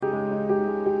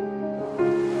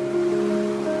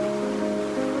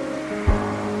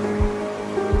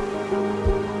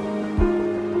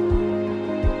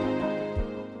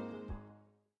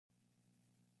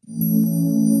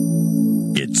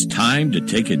time to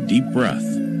take a deep breath,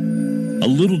 a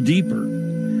little deeper,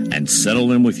 and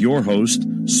settle in with your host,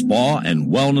 Spa and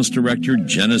Wellness Director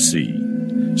Jenna C.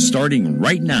 Starting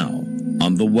right now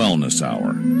on the Wellness Hour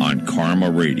on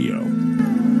Karma Radio.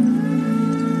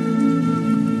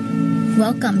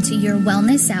 Welcome to your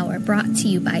Wellness Hour, brought to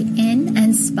you by Inn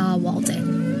and Spa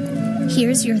Walden.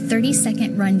 Here's your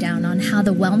 30-second rundown on how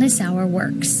the Wellness Hour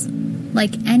works.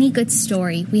 Like any good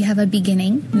story, we have a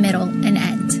beginning, middle, and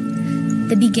end.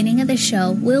 The beginning of the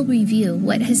show will review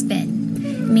what has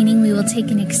been, meaning we will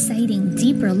take an exciting,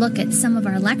 deeper look at some of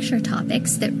our lecture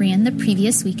topics that ran the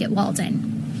previous week at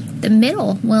Walden. The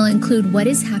middle will include what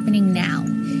is happening now.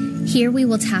 Here we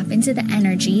will tap into the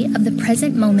energy of the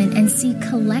present moment and see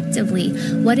collectively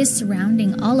what is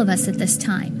surrounding all of us at this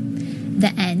time.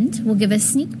 The end will give a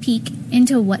sneak peek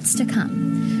into what's to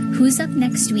come. Who's up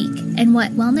next week, and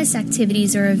what wellness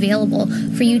activities are available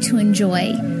for you to enjoy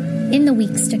in the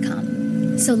weeks to come.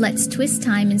 So let's twist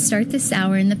time and start this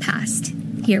hour in the past.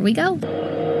 Here we go.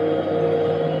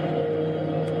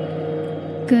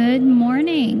 Good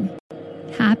morning.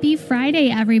 Happy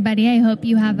Friday, everybody. I hope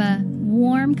you have a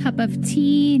warm cup of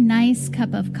tea, nice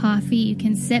cup of coffee. You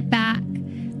can sit back,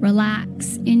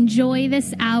 relax, enjoy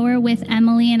this hour with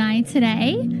Emily and I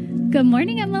today. Good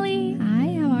morning, Emily.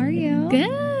 Hi, how are you?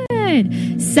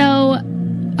 Good. So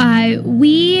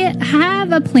we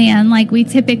have a plan like we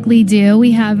typically do.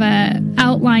 We have a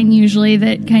outline usually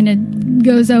that kind of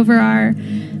goes over our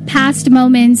past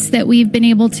moments that we've been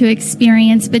able to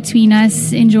experience between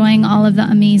us, enjoying all of the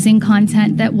amazing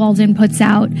content that Walden puts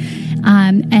out.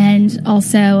 And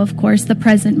also, of course, the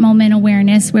present moment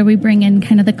awareness, where we bring in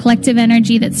kind of the collective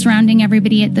energy that's surrounding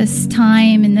everybody at this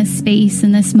time, in this space,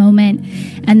 in this moment.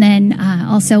 And then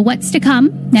also what's to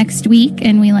come next week.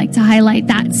 And we like to highlight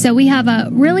that. So we have a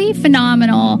really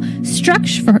phenomenal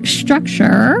structure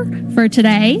for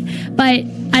today. But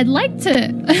I'd like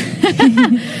to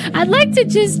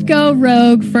just go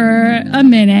rogue for a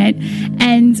minute,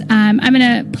 and I'm going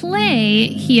to play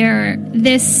here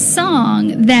this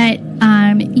song that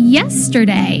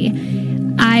yesterday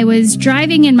I was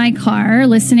driving in my car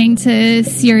listening to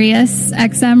Sirius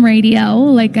XM radio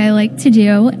like I like to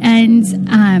do, and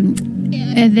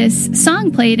this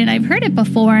song played, and I've heard it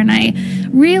before and I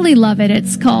really love it.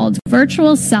 It's called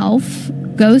Virtual Self,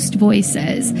 Ghost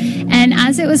Voices. And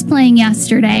as it was playing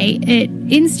yesterday, it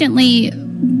instantly,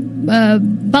 a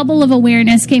bubble of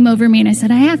awareness came over me, and I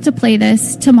said, I have to play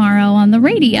this tomorrow on the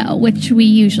radio, which we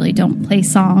usually don't play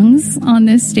songs on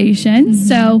this station.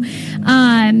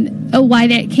 Mm-hmm. So why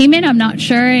that came in, I'm not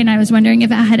sure. And I was wondering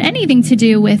if it had anything to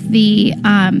do with the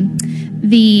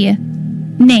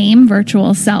name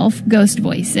Virtual Self, Ghost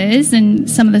Voices, and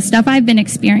some of the stuff I've been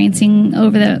experiencing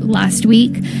over the last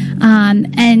week.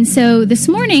 And so this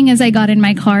morning, as I got in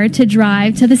my car to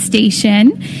drive to the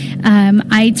station,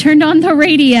 I turned on the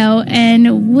radio,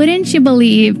 and wouldn't you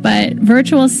believe, but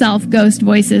Virtual Self, Ghost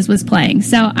Voices was playing.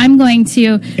 So I'm going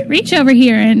to reach over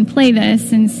here and play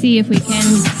this and see if we can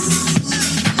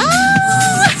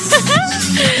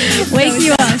wake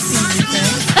you up.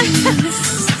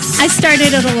 I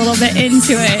started it a little bit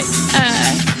into it.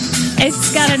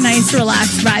 It's got a nice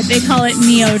relaxed vibe. They call it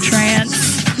neo-trance.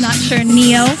 Not sure,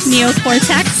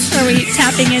 neocortex. Are we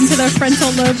tapping into the frontal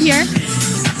lobe here?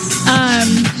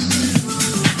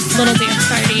 Little dance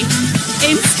party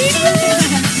in studio.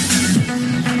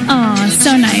 Oh,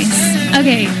 so nice.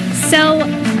 Okay, so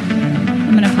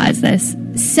I'm going to pause this.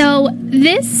 So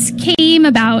this came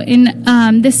about in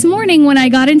this morning when I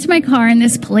got into my car and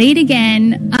this played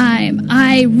again.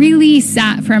 I really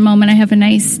sat for a moment. I have a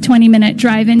nice 20-minute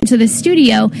drive into the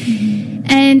studio.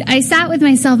 And I sat with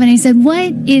myself and I said,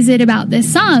 what is it about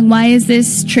this song? Why is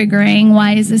this triggering?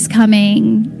 Why is this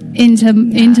coming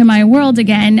into my world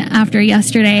again after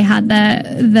yesterday I had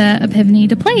the epiphany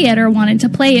to play it, or wanted to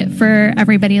play it for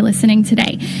everybody listening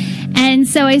today? And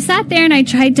so I sat there and I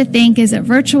tried to think, is it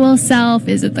Virtual Self?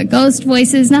 Is it the ghost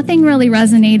voices? Nothing really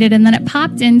resonated. And then it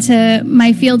popped into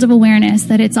my field of awareness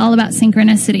that it's all about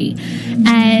synchronicity.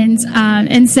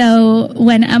 And so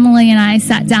when Emily and I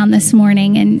sat down this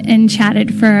morning and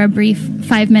chatted for a brief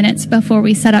 5 minutes before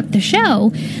we set up the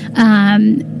show,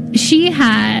 she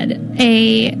had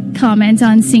a comment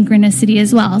on synchronicity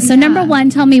as well. So number one,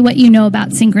 tell me what you know about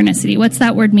synchronicity. What's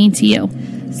that word mean to you?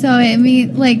 So to me,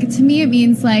 it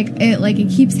means it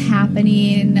keeps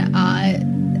happening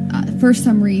for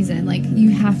some reason. Like you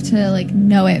have to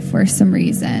know it for some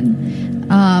reason.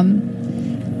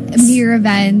 Mirror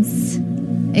events,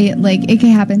 it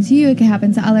can happen to you. It can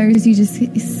happen to others. You just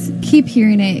keep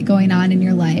hearing it going on in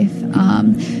your life.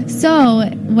 So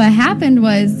what happened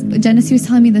was Genesee was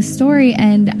telling me the story,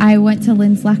 and I went to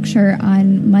Lynn's lecture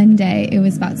on Monday. It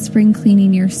was about spring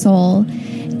cleaning your soul,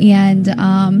 and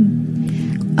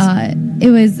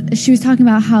she was talking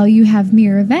about how you have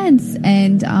mirror events,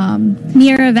 and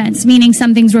mirror events meaning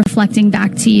something's reflecting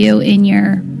back to you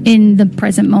in the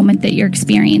present moment that you're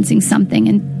experiencing something.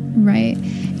 And right.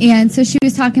 And so she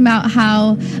was talking about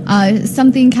how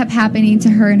something kept happening to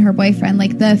her and her boyfriend.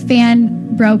 Like the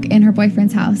fan broke in her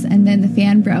boyfriend's house, and then the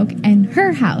fan broke in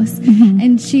her house. Mm-hmm.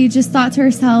 And she just thought to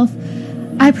herself,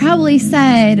 I probably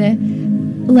said,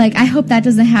 like, I hope that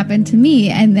doesn't happen to me,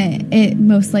 and that it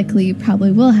most likely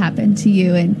probably will happen to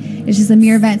you. And it's just a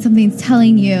mirror event. Something's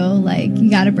telling you, like, you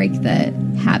got to break the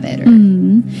habit.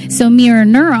 So mirror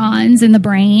neurons in the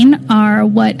brain are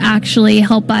what actually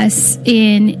help us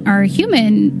in our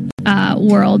human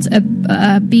world,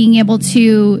 being able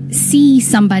to see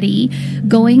somebody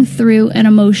going through an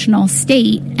emotional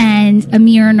state, and a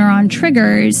mirror neuron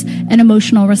triggers an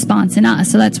emotional response in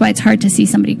us. So that's why it's hard to see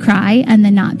somebody cry and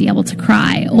then not be able to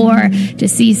cry, or to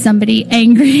see somebody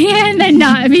angry and then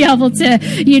not be able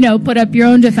to, put up your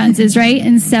own defenses, right?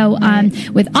 And so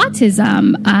with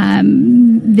autism,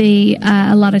 they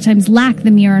a lot of times lack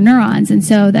the mirror neurons, and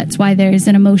so that's why there's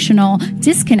an emotional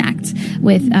disconnect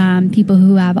with people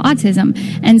who have autism.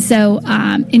 And so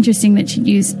interesting that you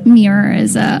use mirror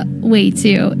as a way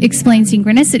to explain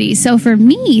synchronicity. So for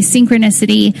me,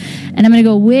 synchronicity, and I'm going to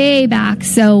go way back.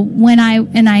 So when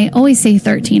I always say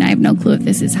 13, I have no clue if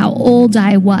this is how old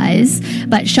I was,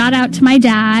 but shout out to my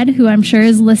dad, who I'm sure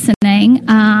is listening,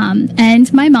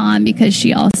 and my mom, because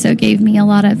she also gave me a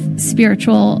lot of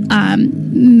spiritual,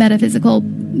 metaphysical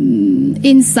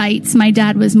insights. My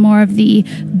dad was more of the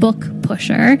book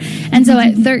pusher. And so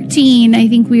at 13, I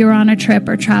think we were on a trip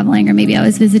or traveling, or maybe I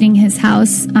was visiting his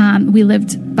house. We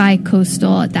lived by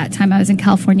coastal at that time. I was in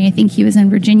California. I think he was in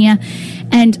Virginia.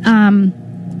 And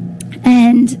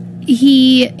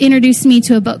he introduced me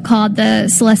to a book called The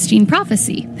Celestine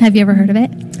Prophecy. Have you ever heard of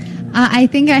it? I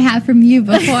think I have from you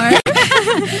before.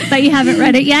 But you haven't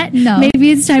read it yet? No.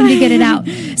 Maybe it's time to get it out.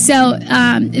 So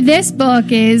this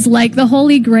book is like the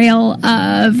holy grail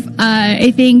of,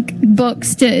 I think,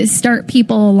 books to start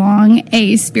people along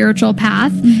a spiritual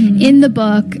path. Mm-hmm. In the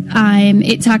book,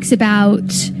 it talks about,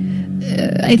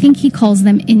 I think he calls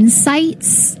them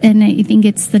insights, and I think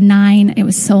it's the 9. It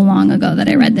was so long ago that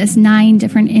I read this, 9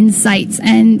 different insights,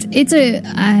 and it's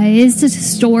a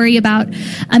story about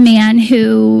a man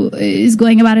who is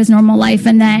going about his normal life,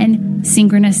 and then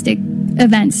synchronistic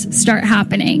events start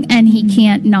happening, and he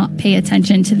can't not pay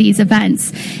attention to these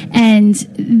events, and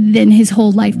then his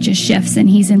whole life just shifts, and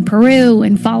he's in Peru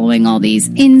and following all these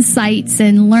insights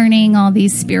and learning all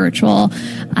these spiritual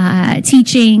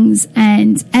teachings.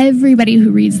 And everybody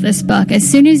who reads this book, as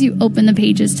soon as you open the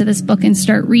pages to this book and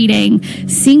start reading,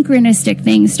 synchronistic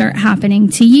things start happening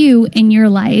to you in your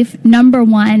life. Number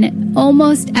one,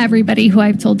 almost everybody who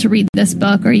I've told to read this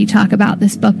book, or you talk about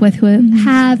this book with, who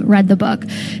have read the book,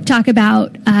 talk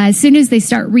about as soon as they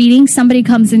start reading, somebody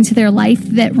comes into their life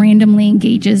that randomly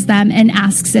engages them and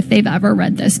asks if they've ever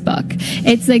read this book.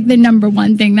 It's like the number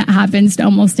one thing that happens to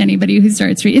almost anybody who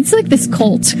starts reading. It's like this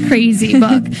cult crazy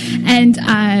book. And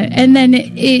then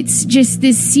it's just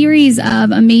this series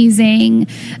of amazing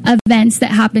events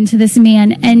that happen to this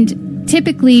man. And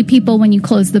typically people, when you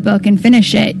close the book and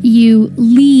finish it, you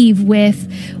leave with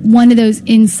one of those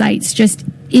insights just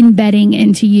embedding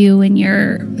into you in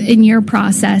your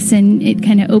process, and it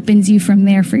kind of opens you from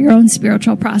there for your own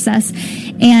spiritual process.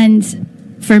 And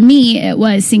for me, it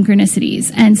was synchronicities.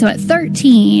 And so at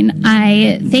 13,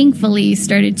 I thankfully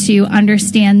started to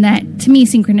understand that, to me,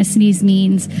 synchronicities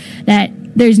means that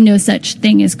there's no such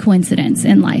thing as coincidence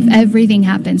in life. Everything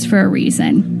happens for a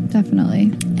reason.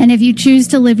 Definitely. And if you choose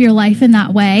to live your life in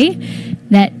that way,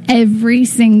 that every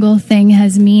single thing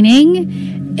has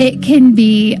meaning, it can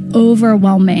be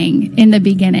overwhelming in the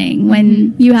beginning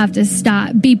when you have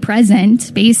to be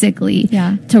present, basically,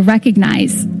 to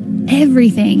recognize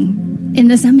everything in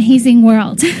this amazing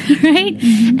world, right?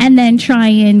 Mm-hmm. And then try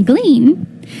and glean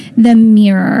the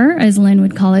mirror, as Lynn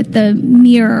would call it, the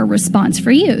mirror response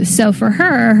for you. So for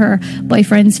her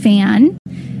boyfriend's fan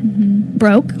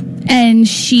broke, and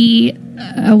she,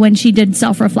 when she did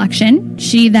self-reflection,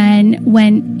 she then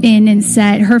went in and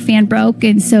said her fan broke,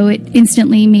 and so it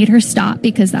instantly made her stop,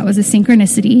 because that was a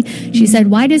synchronicity. She said,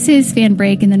 why does his fan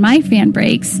break and then my fan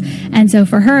breaks? And so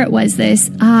for her it was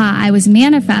this, I was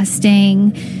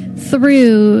manifesting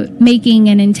through making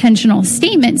an intentional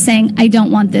statement saying, I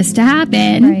don't want this to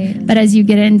happen. Right. But as you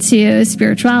get into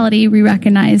spirituality, we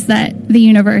recognize that the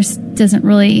universe doesn't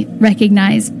really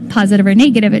recognize positive or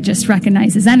negative. It just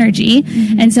recognizes energy.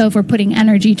 And so if we're putting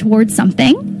energy towards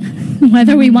something,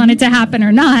 whether we want it to happen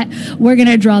or not, we're going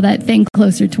to draw that thing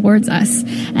closer towards us.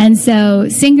 And so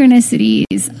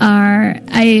synchronicities are,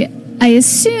 I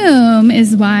assume,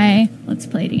 is why, let's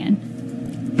play it again.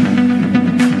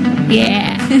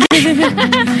 Yeah.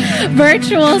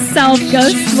 Virtual self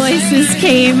ghost voices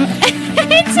came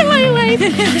into my life.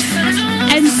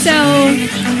 And so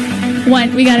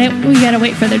we gotta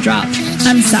wait for the drop.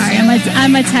 I'm sorry.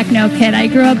 I'm a techno kid. I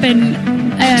grew up in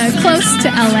close to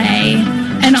LA,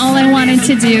 and all I wanted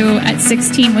to do at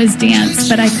 16 was dance,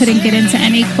 but I couldn't get into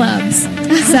any clubs.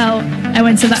 So I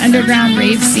went to the underground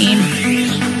rave scene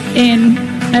in,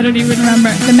 I don't even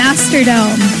remember, the Master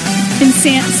Dome in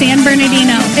San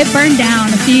Bernardino. It burned down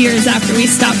a few years after we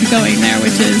stopped going there,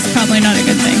 which is probably not a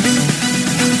good thing.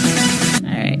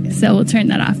 All right, so we'll turn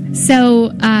that off.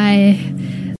 So I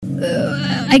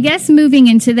guess moving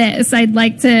into this,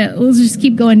 we'll just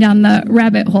keep going down the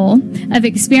rabbit hole of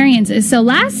experiences. So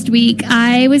last week,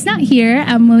 I was not here.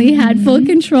 Emily had full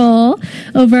control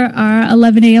over our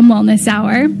 11 a.m. wellness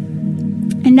hour.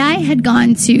 And I had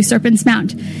gone to Serpent's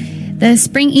Mound. The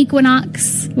spring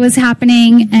equinox was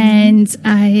happening, and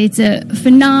it's a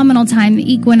phenomenal time. The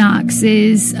equinox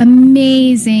is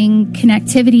amazing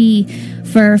connectivity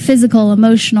for physical,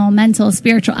 emotional, mental,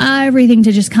 spiritual, everything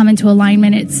to just come into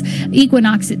alignment.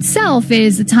 Equinox itself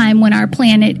is a time when our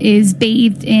planet is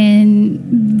bathed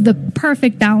in the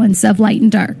perfect balance of light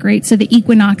and dark, right? So the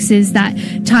equinox is that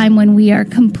time when we are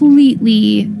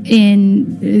completely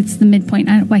it's the midpoint.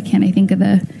 Why can't I think of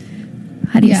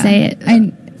how do you say it?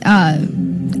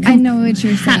 I know what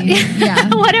you're saying.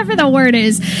 Yeah. Whatever the word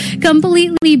is,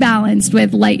 completely balanced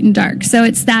with light and dark. So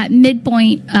it's that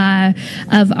midpoint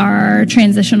of our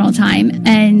transitional time.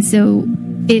 And so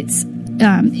it's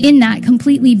in that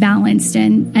completely balanced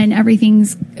and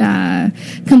everything's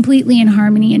completely in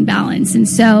harmony and balance. And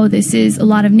so this is a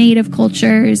lot of native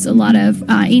cultures, a lot of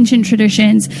ancient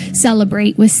traditions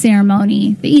celebrate with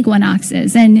ceremony the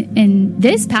equinoxes. And in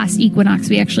this past equinox,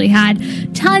 we actually had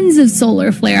tons of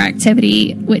solar flare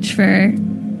activity, which for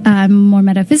more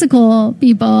metaphysical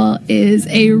people is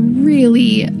a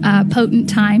really potent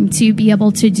time to be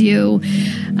able to do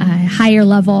higher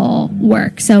level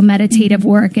work, so meditative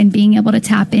work, and being able to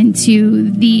tap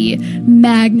into the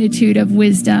magnitude of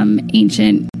wisdom,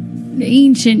 ancient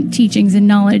teachings and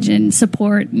knowledge and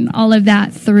support and all of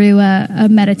that through a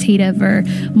meditative or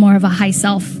more of a high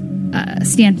self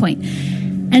standpoint.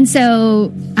 And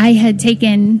so I had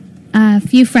taken a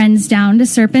few friends down to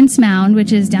Serpent's Mound,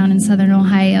 which is down in southern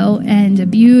Ohio, and a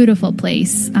beautiful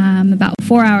place about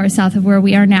 4 hours south of where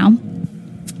we are now.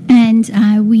 And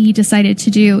we decided to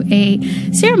do a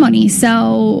ceremony.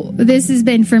 So this has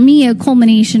been, for me, a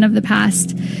culmination of the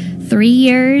past 3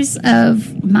 years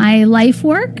of my life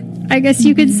work, I guess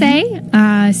you could say.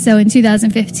 So in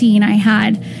 2015, I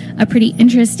had a pretty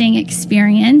interesting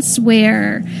experience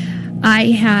where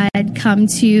I had come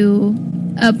to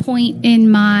a point in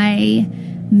my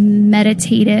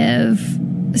meditative,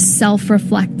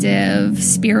 self-reflective,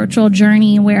 spiritual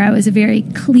journey where I was a very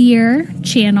clear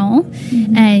channel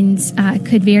and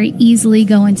could very easily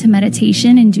go into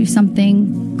meditation and do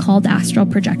something called astral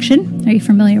projection. Are you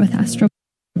familiar with astral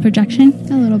projection?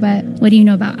 A little bit. What do you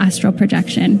know about astral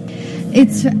projection?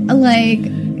 It's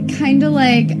kind of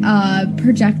like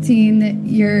projecting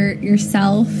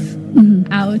yourself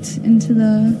out into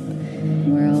the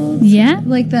world. Yeah.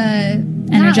 Like the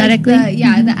energetically.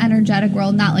 The energetic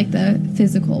world, not like the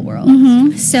physical world.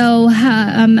 So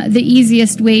the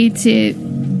easiest way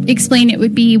to explain it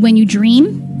would be when you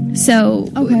dream. So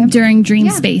during dream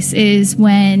space is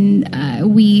when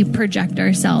we project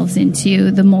ourselves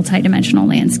into the multidimensional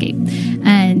landscape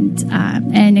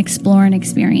and explore and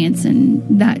experience,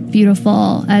 and that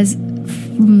beautiful, as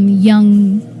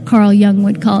Carl Jung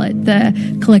would call it, the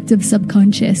collective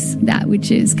subconscious, that which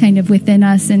is kind of within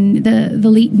us and the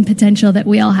latent potential that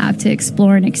we all have to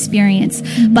explore and experience,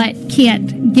 but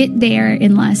can't get there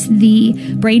unless the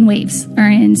brainwaves are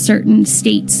in certain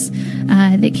states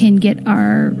that can get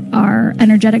our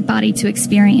energetic body to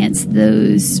experience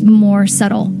those more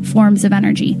subtle forms of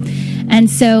energy. And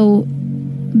so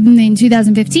in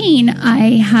 2015,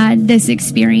 I had this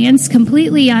experience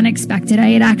completely unexpected. I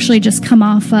had actually just come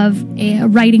off of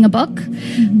writing a book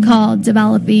called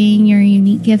Developing Your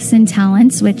Unique Gifts and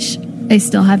Talents, which I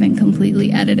still haven't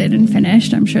completely edited and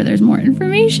finished. I'm sure there's more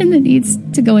information that needs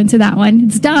to go into that one.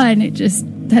 It's done. It just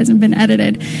hasn't been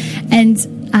edited. And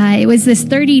it was this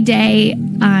 30-day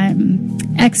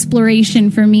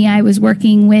exploration for me. I was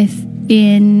working with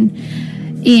in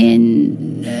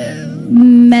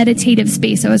meditative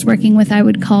space I was working with, I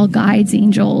would call guides,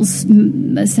 angels,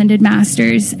 ascended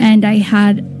masters, and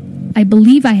I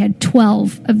believe I had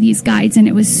 12 of these guides, and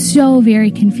it was so very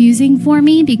confusing for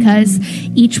me because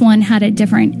each one had a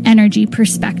different energy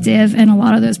perspective, and a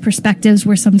lot of those perspectives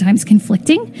were sometimes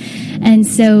conflicting. And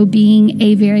so being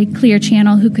a very clear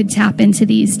channel who could tap into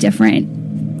these different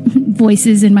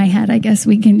voices in my head, I guess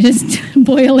we can just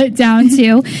boil it down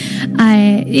to,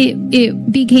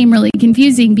 it became really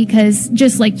confusing because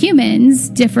just like humans,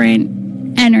 different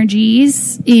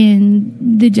energies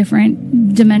in the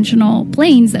different dimensional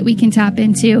planes that we can tap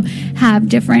into have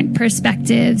different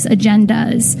perspectives,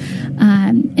 agendas,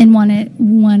 and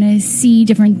want to see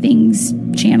different things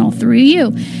channel through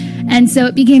you. And so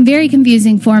it became very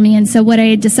confusing for me. And so what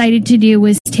I decided to do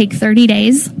was take 30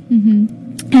 days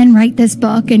and write this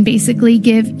book and basically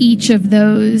give each of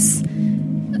those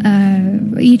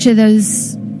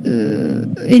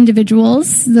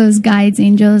individuals, those guides,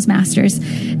 angels, masters,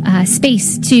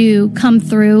 space to come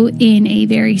through in a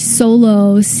very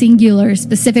solo, singular,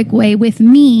 specific way with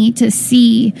me to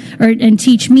see and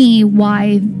teach me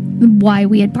why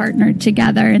we had partnered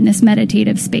together in this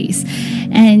meditative space.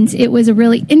 And it was a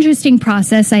really interesting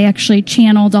process. I actually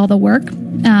channeled all the work,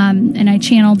 and I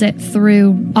channeled it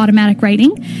through automatic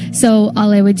writing. So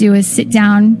all I would do is sit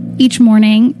down each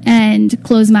morning and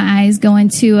close my eyes, go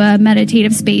into a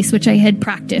meditative space, which I had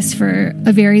practiced for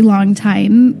a very long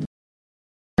time.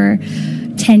 For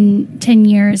 10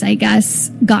 years, I guess,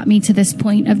 got me to this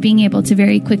point of being able to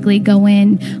very quickly go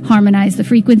in, harmonize the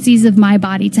frequencies of my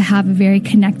body to have a very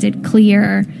connected,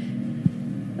 clear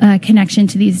connection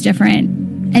to these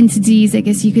different entities, I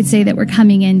guess you could say, that were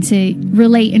coming in to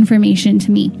relay information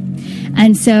to me.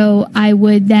 And so I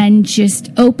would then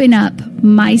just open up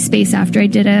my space after I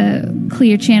did a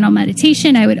clear channel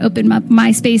meditation. I would open up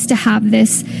my space to have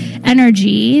this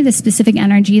energy, the specific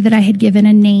energy that I had given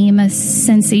a name, a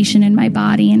sensation in my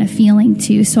body, and a feeling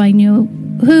to, so I knew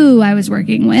who I was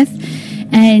working with.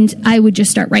 And I would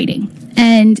just start writing.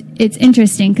 And it's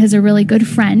interesting because a really good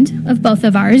friend of both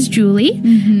of ours, Julie,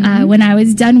 when I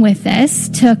was done with this,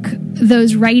 took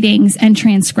those writings and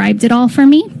transcribed it all for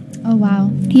me. Oh, wow.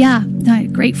 Yeah,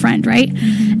 great friend, right?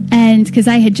 And because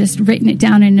I had just written it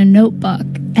down in a notebook.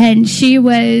 And she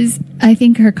was, I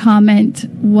think her comment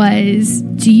was,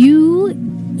 did you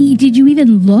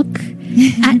even look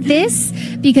at this?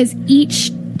 Because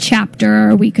each chapter,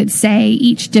 or we could say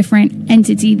each different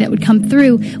entity that would come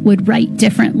through would write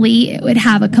differently. It would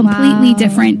have a completely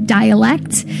different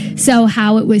dialect. So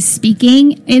how it was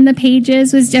speaking in the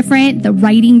pages was different. The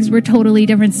writings were totally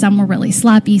different. Some were really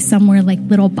sloppy. Some were like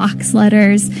little box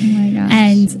letters. Oh my gosh.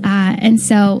 And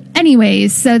so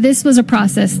anyways, so this was a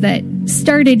process that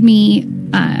started me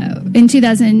in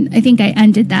 2000, I think I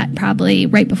ended that probably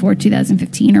right before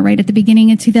 2015 or right at the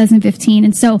beginning of 2015.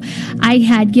 And so I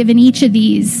had given each of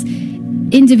these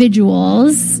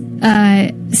individuals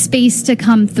space to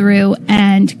come through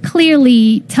and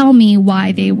clearly tell me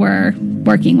why they were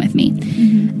working with me.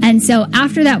 And so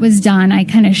after that was done, I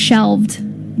kind of shelved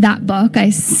that book. I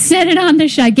set it on the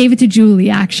shelf. I gave it to Julie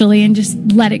actually and just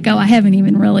let it go. I haven't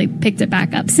even really picked it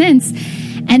back up since.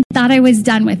 And thought I was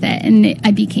done with it. And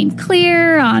I became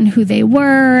clear on who they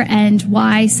were and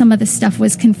why some of the stuff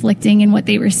was conflicting in what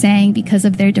they were saying because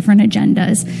of their different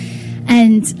agendas.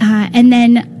 And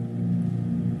then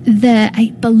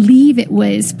I believe it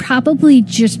was probably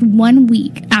just 1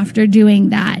 week after doing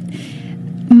that,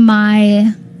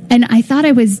 and I thought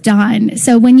I was done.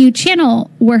 So when you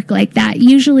channel work like that,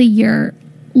 usually you're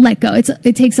let go.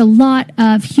 It takes a lot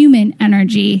of human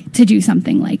energy to do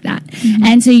something like that.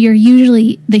 And so you're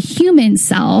usually the human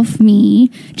self, me,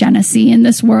 Genesee, in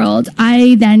this world.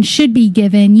 I then should be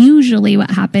given, usually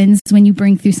what happens when you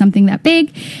bring through something that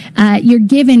big, you're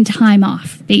given time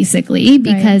off, basically,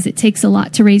 because it takes a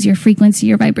lot to raise your frequency,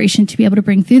 your vibration to be able to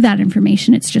bring through that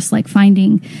information. It's just like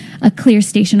finding a clear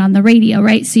station on the radio,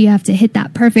 right? So you have to hit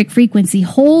that perfect frequency,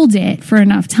 hold it for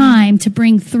enough time to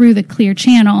bring through the clear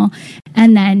channel,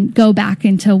 and then go back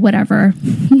into whatever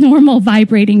normal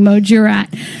vibrating mode you're at.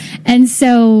 And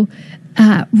so,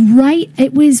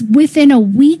 it was within a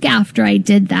week after I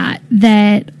did that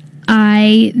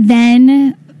I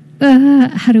then,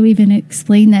 how do we even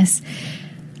explain this?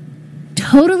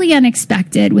 Totally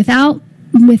unexpected, without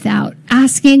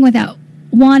asking, without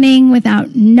wanting,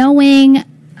 without knowing,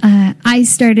 I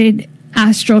started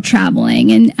astral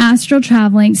traveling. And astral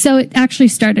traveling, so it actually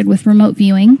started with remote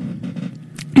viewing.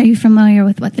 Are you familiar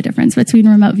with what the difference between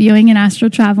remote viewing and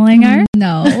astral traveling are?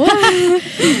 No.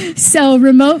 So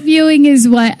remote viewing is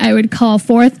what I would call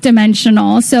fourth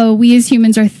dimensional. So we as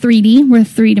humans are 3D. We're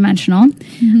three-dimensional,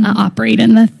 operate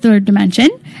in the third dimension.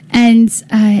 And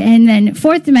then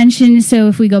fourth dimension, so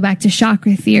if we go back to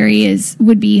chakra theory,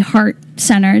 would be heart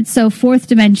centered. So fourth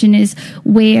dimension is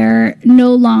where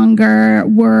no longer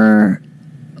we're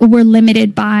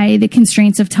limited by the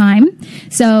constraints of time.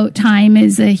 So time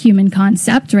is a human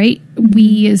concept, right?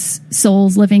 We as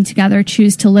souls living together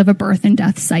choose to live a birth and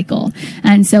death cycle.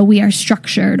 And so we are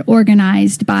structured,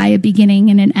 organized by a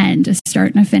beginning and an end, a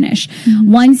start and a finish.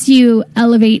 Once you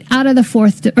elevate out of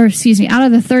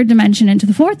the third dimension into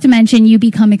the fourth dimension, you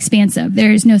become expansive.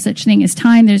 There is no such thing as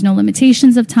time. There's no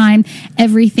limitations of time.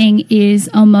 Everything is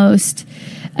almost...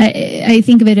 I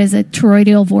think of it as a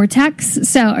toroidal vortex.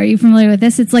 So are you familiar with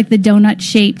this? It's like the donut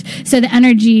shaped. So the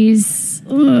energies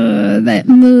that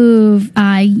move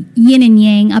yin and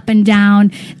yang up and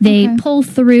down, they pull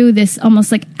through this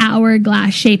almost like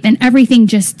hourglass shape, and everything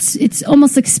it's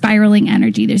almost like spiraling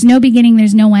energy. There's no beginning,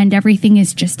 there's no end. Everything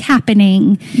is just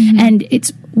happening. And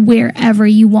it's wherever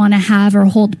you want to have or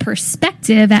hold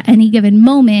perspective at any given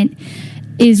moment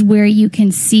is where you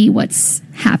can see what's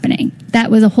happening. That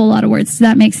was a whole lot of words. Does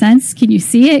that make sense? Can you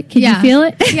see it? Can you feel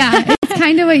it? Yeah, it's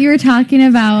kind of what you were talking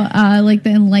about, like the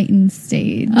enlightened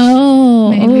stage.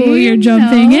 Oh, you're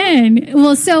jumping in.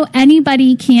 Well, so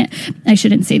anybody I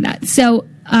shouldn't say that. So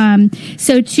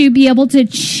to be able to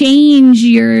change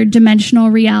your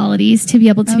dimensional realities, to be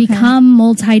able to become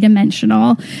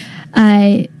multidimensional,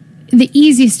 the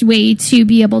easiest way to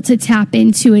be able to tap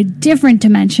into a different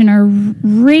dimension or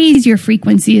raise your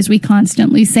frequency, as we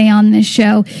constantly say on this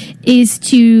show, is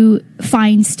to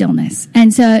find stillness.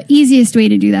 And so easiest way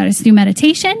to do that is through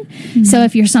meditation. So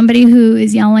if you're somebody who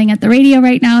is yelling at the radio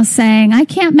right now saying, I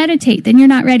can't meditate, then you're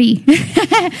not ready.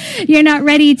 You're not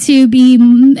ready to be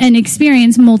and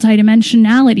experience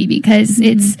multidimensionality, because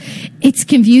it's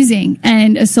confusing,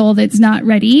 and a soul that's not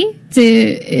ready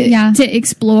to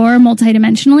explore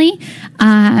multidimensionally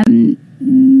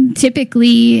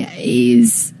typically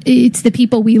it's the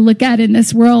people we look at in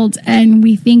this world and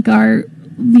we think are,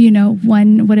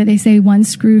 one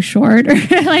screw short, or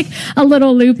like a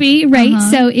little loopy, right?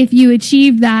 So if you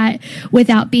achieve that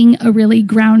without being a really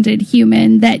grounded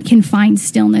human that can find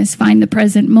stillness, find the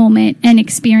present moment, and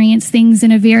experience things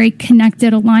in a very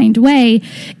connected, aligned way,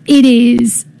 it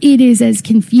is as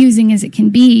confusing as it can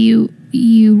be.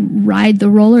 You ride the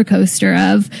roller coaster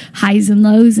of highs and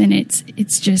lows, and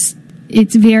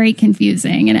it's very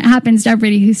confusing, and it happens to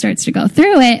everybody who starts to go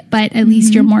through it, but at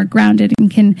least you're more grounded and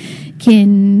can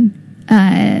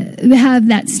have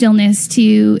that stillness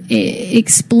to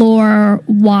explore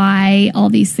why all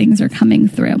these things are coming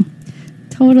through.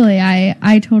 Totally.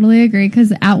 I totally agree,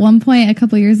 because at one point a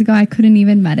couple years ago I couldn't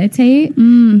even meditate,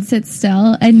 sit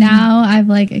still, and now I've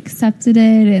like accepted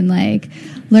it and like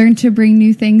learned to bring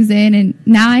new things in, and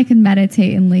now I can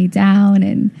meditate and lay down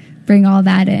and bring all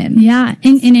that in. Yeah,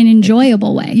 in an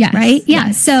enjoyable way, right? Yeah,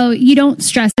 yes. So you don't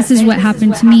stress. This is what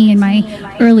happened to me in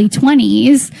my early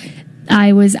 20s.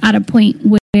 I was at a point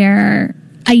where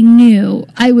I knew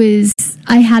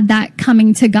I had that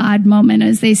coming to God moment,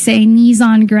 as they say, knees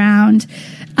on ground,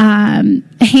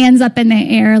 hands up in the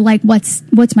air, like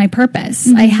what's my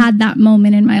purpose? I had that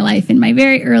moment in my life in my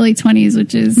very early 20s,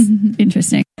 which is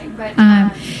interesting.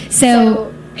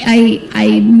 So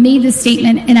I made the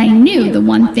statement, and I knew the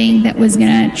one thing that was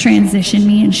going to transition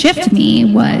me and shift me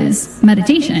was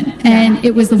meditation. And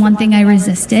it was the one thing I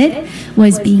resisted,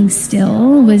 was being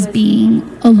still, was being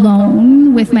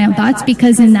alone with my own thoughts,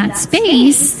 because in that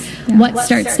space, what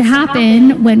starts to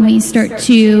happen when we start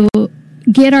to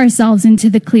get ourselves into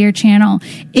the clear channel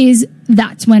is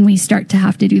that's when we start to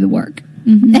have to do the work.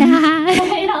 And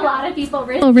a lot of people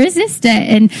resist it,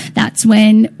 and that's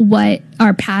when what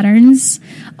our patterns,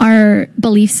 our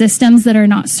belief systems that are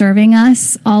not serving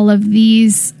us, all of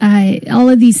these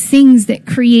things that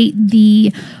create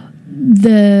the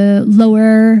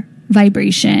lower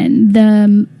vibration,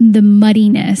 the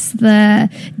muddiness, the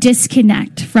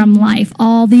disconnect from life,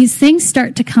 all these things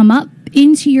start to come up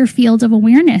into your field of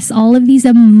awareness, all of these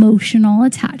emotional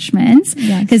attachments,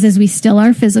 because as we still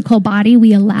our physical body,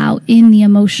 we allow in the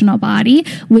emotional body,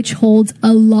 which holds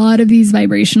a lot of these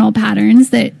vibrational patterns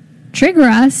that trigger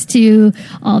us to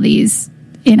all these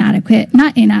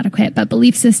not inadequate, but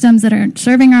belief systems that aren't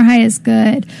serving our highest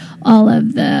good, all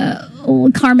of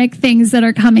the karmic things that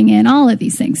are coming in, all of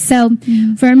these things. So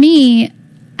for me,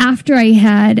 after I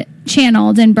had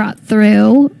channeled and brought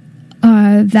through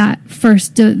that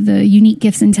first, the Unique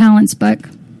Gifts and Talents book,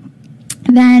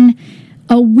 then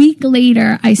a week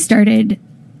later, it started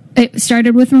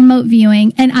with remote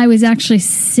viewing, and I was actually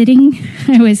sitting,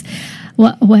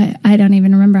 I don't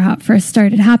even remember how it first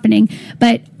started happening,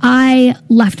 but I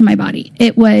left my body.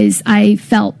 I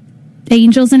felt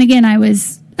angels, and again, I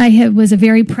was was a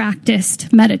very practiced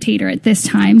meditator at this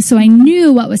time. So I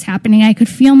knew what was happening. I could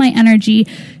feel my energy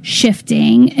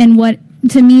shifting. And what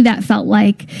to me that felt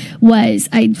like was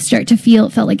I'd start to feel,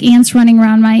 it felt like ants running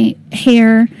around my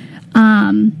hair.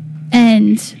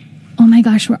 And oh my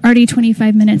gosh, we're already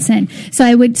 25 minutes in. So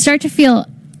I would start to feel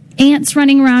ants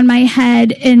running around my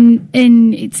head, and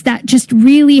it's that just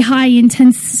really high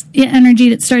intense energy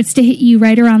that starts to hit you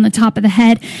right around the top of the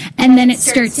head, and then it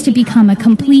starts to become a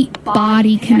complete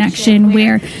body connection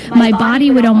where my body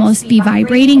would almost be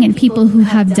vibrating. And people who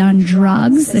have done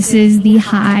drugs, this is the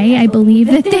high I believe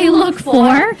that they look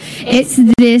for. It's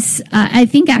this I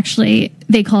think actually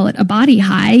they call it a body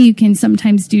high. You can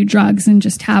sometimes do drugs and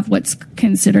just have what's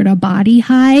considered a body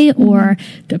high, or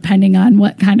depending on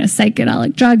what kind of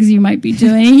psychedelic drugs you might be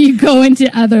doing, you go into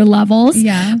other levels.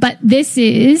 Yeah. But this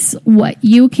is what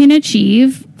you can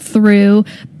achieve through,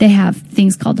 they have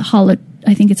things called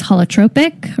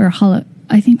holotropic or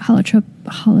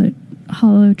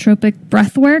holotropic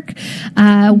breath work,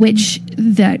 which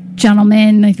the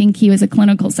gentleman, I think he was a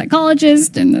clinical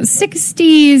psychologist in the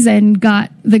 60s and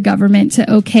got the government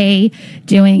to okay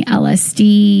doing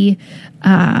LSD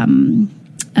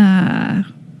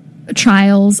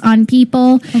trials on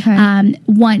people. Okay.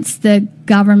 Once the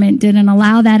government didn't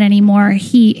allow that anymore,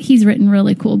 he's written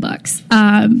really cool books.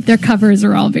 Their covers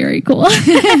are all very cool.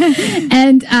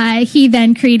 And he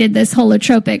then created this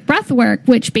holotropic breath work,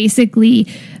 which basically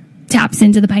taps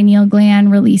into the pineal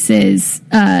gland, releases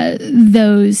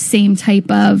those same type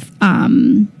of I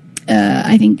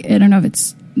don't know if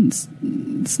it's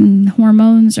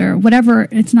hormones or whatever.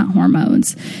 It's not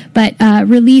hormones, but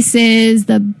releases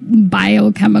the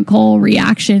biochemical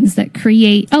reactions that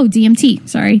create DMT,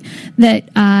 sorry, that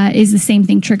is the same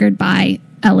thing triggered by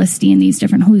LSD and these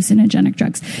different hallucinogenic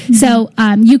drugs. So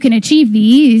you can achieve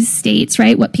these states,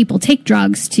 right? What people take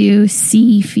drugs to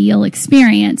see, feel,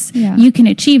 experience. Yeah. You can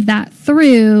achieve that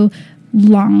through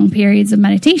long periods of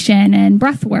meditation and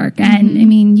breath work. And I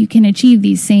mean, you can achieve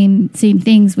these same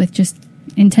things with just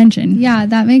intention. Yeah,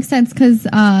 that makes sense, because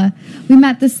we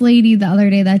met this lady the other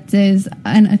day that does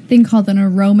a thing called an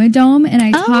aromadome, and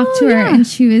I talked to her, and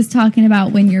she was talking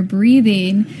about when you're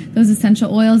breathing those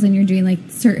essential oils and you're doing like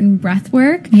certain breath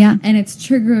work, and it's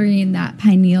triggering that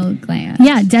pineal gland.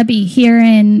 Yeah, Debbie here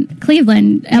in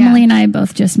Cleveland, Emily and I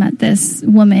both just met this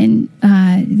woman.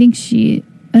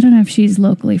 I don't know if she's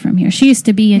locally from here. She used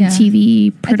to be in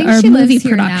TV or movie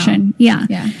production. Yeah.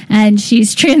 And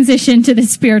she's transitioned to the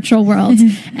spiritual world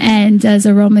and does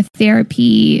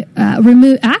aromatherapy,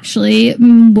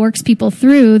 works people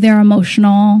through their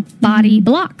emotional body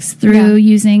blocks through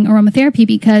using aromatherapy,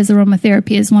 because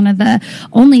aromatherapy is one of the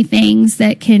only things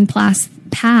that can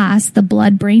pass the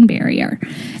blood-brain barrier.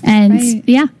 And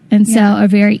so a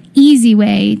very easy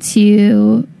way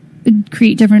to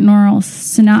create different neural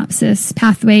synapses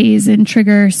pathways and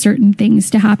trigger certain things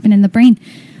to happen in the brain.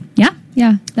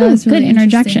 That was really good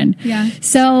interjection.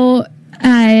 So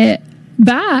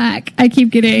back, I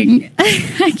keep getting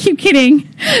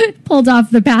pulled off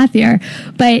the path here,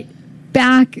 but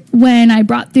back when I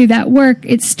brought through that work,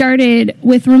 it started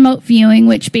with remote viewing,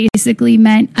 which basically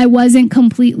meant I wasn't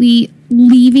completely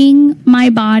leaving my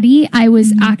body. I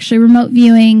was actually remote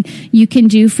viewing. You can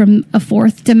do from a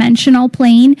fourth dimensional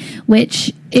plane,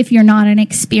 which if you're not an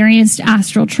experienced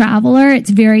astral traveler, it's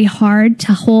very hard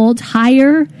to hold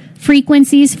higher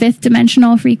frequencies, fifth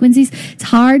dimensional frequencies. It's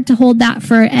hard to hold that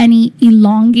for any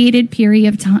elongated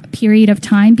period of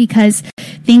time, because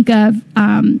think of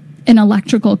an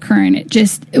electrical current. It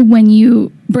just, when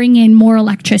you bring in more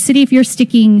electricity, if you're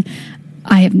sticking,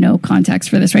 I have no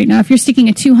context for this right now, if you're sticking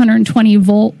a 220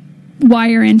 volt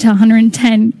wire into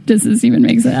 110, does this even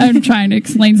make sense? I'm trying to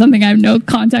explain something I have no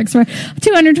context for.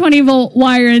 220 volt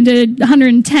wire into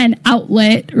 110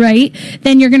 outlet, right?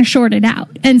 Then you're going to short it out.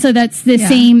 And so that's the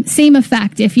same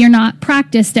effect. If you're not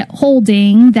practiced at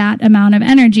holding that amount of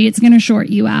energy, it's going to short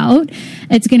you out.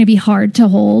 It's going to be hard to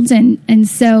hold. And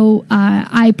so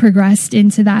I progressed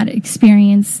into that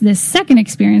experience, this second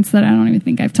experience that I don't even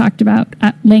think I've talked about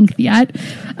at length yet.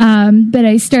 But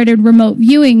I started remote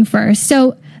viewing first.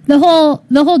 So the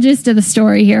whole gist of the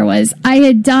story here was I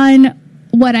had done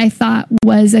what I thought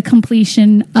was a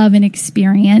completion of an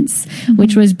experience,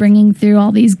 which was bringing through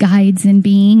all these guides and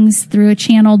beings through a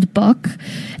channeled book,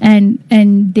 and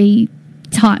they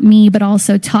taught me, but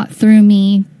also taught through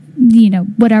me,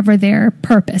 whatever their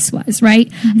purpose was, right?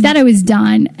 I thought I was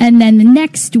done. And then the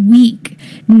next week,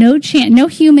 no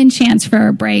human chance for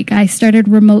a break, I started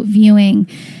remote viewing.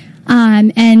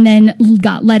 And then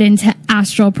got led into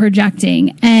astral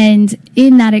projecting. And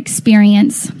in that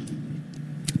experience,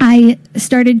 I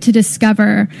started to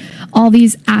discover all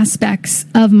these aspects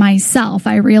of myself.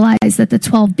 I realized that the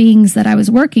 12 beings that I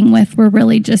was working with were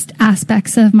really just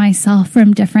aspects of myself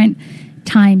from different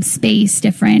time, space,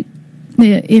 different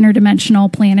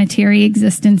interdimensional planetary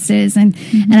existences. And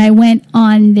I went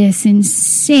on this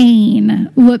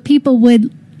insane, what people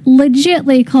would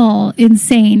legitly call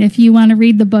insane. If you want to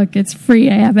read the book, it's free.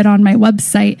 I have it on my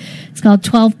website. It's called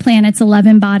 12 Planets,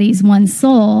 11 Bodies, 1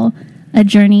 Soul, A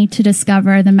Journey to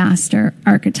Discover the Master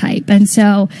Archetype. And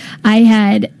so I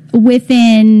had,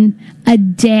 within a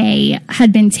day,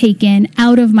 had been taken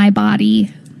out of my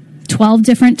body 12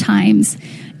 different times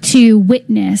to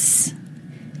witness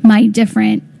my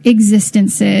different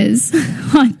existences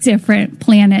on different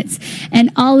planets.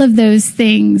 And all of those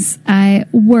things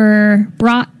were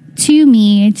brought to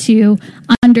me to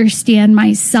understand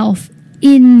myself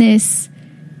in this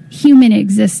human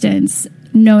existence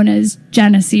known as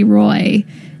Genesee Roy,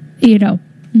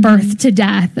 birth to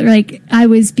death. Like, I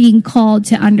was being called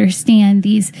to understand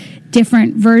these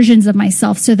different versions of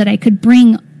myself so that I could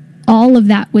bring all of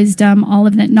that wisdom, all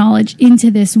of that knowledge into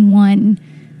this one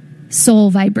soul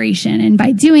vibration. And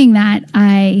by doing that,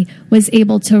 I was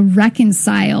able to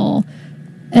reconcile.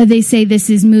 They say this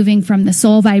is moving from the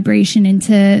soul vibration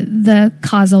into the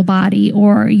causal body,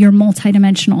 or your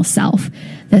multidimensional self,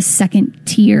 the second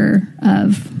tier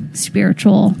of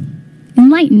spiritual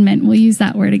enlightenment. We'll use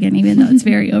that word again, even though it's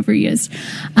very overused.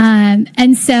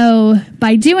 And so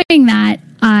by doing that,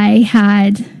 I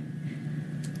had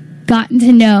gotten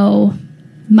to know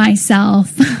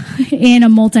myself in a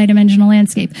multidimensional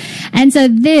landscape. And so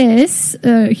this,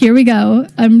 here we go.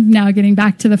 I'm now getting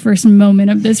back to the first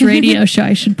moment of this radio show.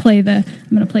 I'm going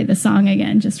to play the song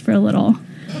again just for a little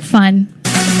fun.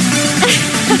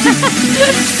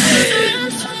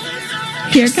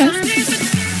 Here it comes.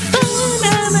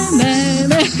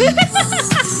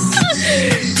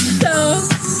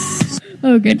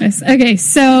 Oh goodness. Okay,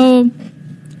 so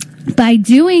by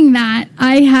doing that,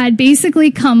 I had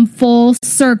basically come full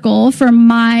circle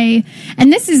from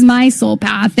and this is my soul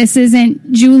path. This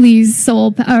isn't Julie's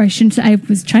soul path, I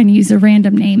was trying to use a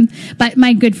random name, but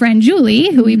my good friend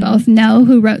Julie, who we both know,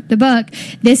 who wrote the book,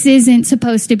 this isn't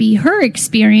supposed to be her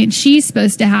experience. She's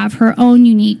supposed to have her own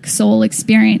unique soul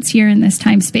experience here in this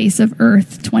time space of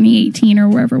Earth 2018 or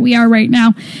wherever we are right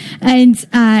now.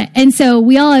 And so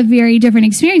we all have very different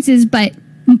experiences, but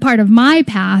part of my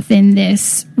path in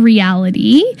this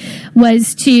reality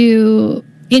was to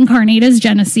incarnate as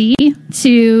Genesee,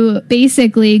 to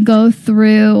basically go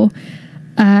through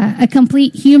a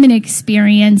complete human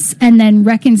experience and then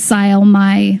reconcile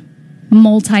my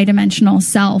multidimensional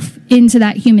self into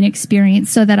that human experience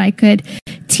so that I could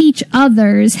teach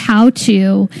others how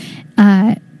to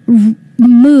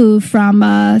move from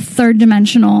a third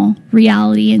dimensional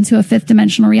reality into a fifth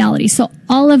dimensional reality. So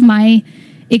all of my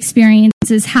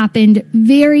experiences happened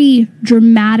very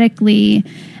dramatically,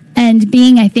 and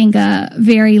being, I think, a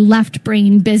very left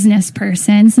brain business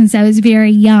person since I was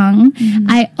very young,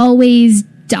 I always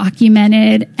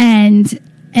documented and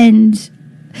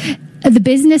the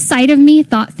business side of me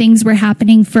thought things were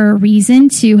happening for a reason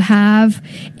to have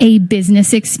a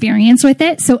business experience with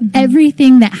it. So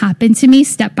everything that happened to me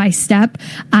step by step,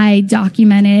 I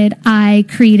documented, I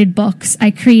created books,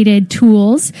 I created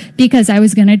tools because I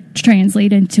was going to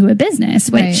translate into a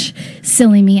business, which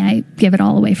silly me, I give it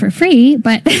all away for free.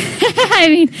 But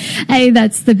I mean,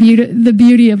 that's the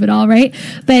beauty of it all, right?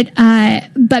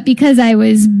 But because I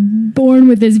was born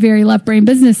with this very left brain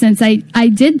business sense, I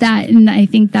did that. And I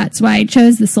think that's why I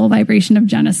chose the soul vibration of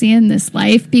Genesee in this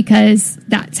life, because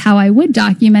that's how I would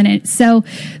document it. So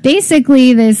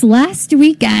basically this last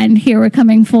weekend, here we're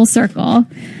coming full circle.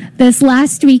 This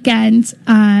last weekend,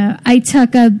 I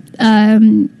took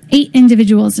 8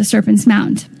 individuals to Serpent's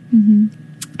Mound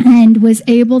and was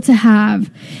able to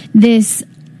have this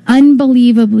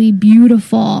unbelievably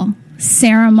beautiful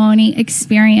ceremony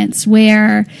experience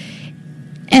where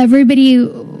everybody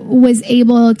was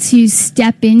able to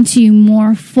step into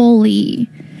more fully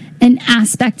an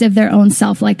aspect of their own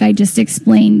self. Like I just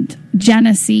explained,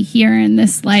 Genesee here in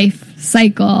this life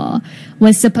cycle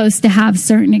was supposed to have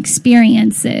certain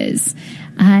experiences.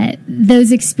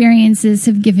 Those experiences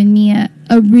have given me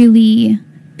a really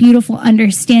beautiful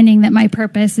understanding that my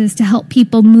purpose is to help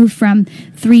people move from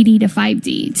 3D to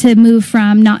 5D, to move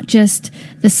from not just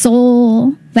the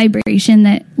soul vibration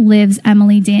that lives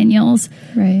Emily Daniels'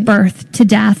 birth to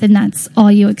death, and that's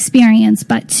all you experience,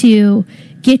 but to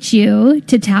get you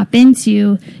to tap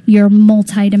into your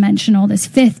multidimensional, this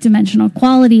fifth dimensional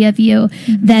quality of you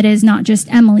that is not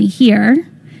just Emily here,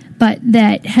 but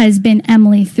that has been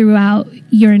Emily throughout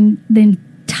the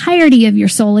entirety of your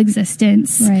soul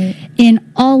existence Right. in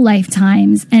all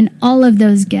lifetimes and all of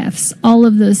those gifts, all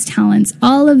of those talents,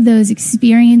 all of those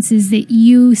experiences that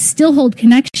you still hold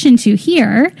connection to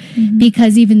here,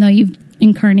 because even though you've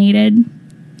incarnated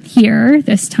here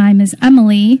this time as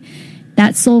Emily,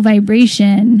 that soul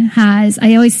vibration has,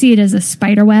 I always see it as a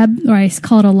spider web, or I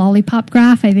call it a lollipop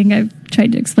graph. I think I've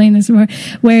tried to explain this more,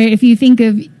 where if you think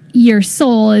of your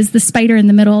soul as the spider in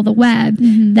the middle of the web,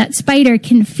 that spider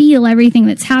can feel everything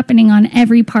that's happening on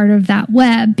every part of that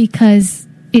web because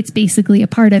it's basically a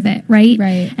part of it, right?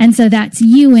 Right. And so that's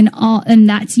you in all, and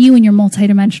that's you in your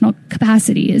multidimensional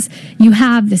capacity, is you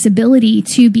have this ability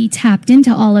to be tapped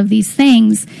into all of these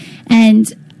things.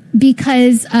 And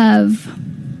because of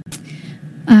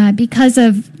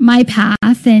my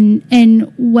path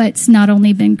and what's not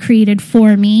only been created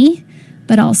for me,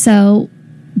 but also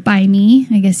by me,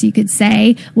 I guess you could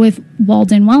say, with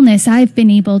Walden Wellness, I've been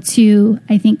able to,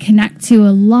 I think, connect to a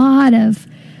lot of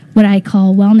what I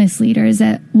call wellness leaders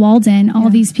at Walden, all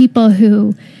these people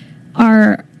who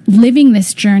are living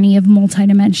this journey of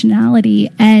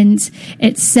multidimensionality. And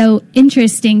it's so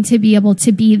interesting to be able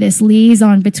to be this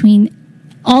liaison between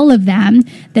all of them,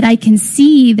 that I can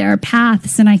see their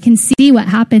paths and I can see what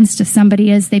happens to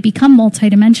somebody as they become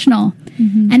multidimensional.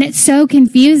 And it's so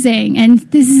confusing. And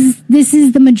this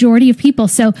is the majority of people.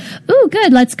 So,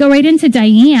 good. Let's go right into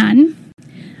Diane.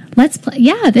 Let's play.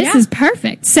 Yeah, this is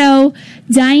perfect. So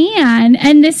Diane,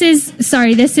 and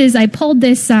I pulled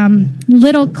this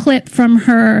little clip from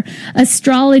her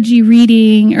astrology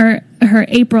reading, or her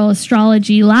April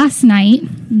astrology last night.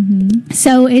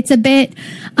 So it's a bit,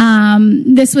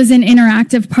 this was an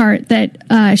interactive part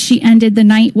that she ended the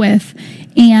night with.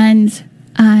 And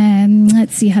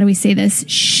let's see, how do we say this?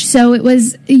 So it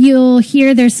was, you'll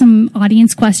hear there's some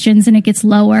audience questions and it gets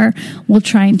lower. We'll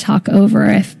try and talk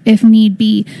over if need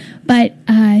be. But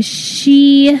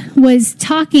she was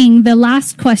talking, the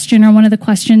last question, or one of the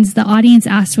questions the audience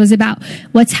asked, was about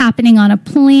what's happening on a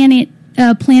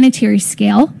planetary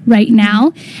scale right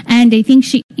now. And I think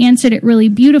she answered it really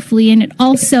beautifully. And it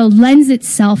also lends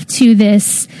itself to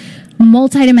this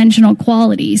multidimensional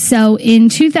quality. So in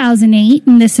 2008,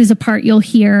 and this is a part you'll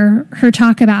hear her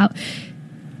talk about,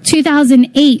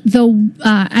 2008,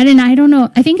 I don't know,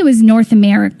 I think it was North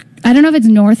America. I don't know if it's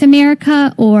North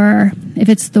America or if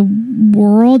it's the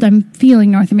world. I'm feeling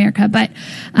North America, but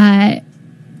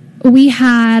we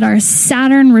had our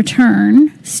Saturn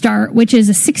return start, which is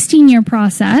a 16-year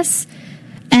process.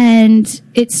 And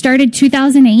it started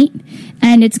 2008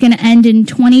 and it's going to end in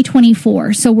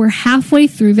 2024. So we're halfway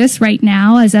through this right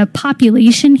now as a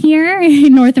population here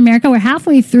in North America. We're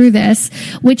halfway through this,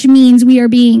 which means we are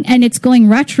and it's going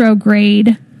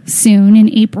retrograde soon in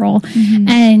April.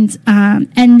 And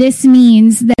this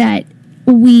means that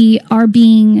we are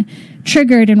being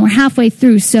triggered and we're halfway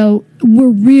through. So we're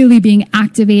really being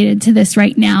activated to this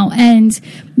right now. And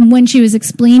when she was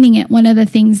explaining it, one of the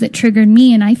things that triggered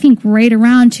me, and I think right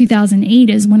around 2008,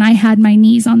 is when I had my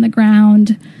knees on the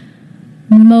ground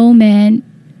moment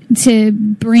to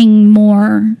bring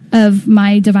more of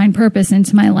my divine purpose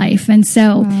into my life. And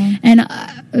so,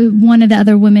 one of the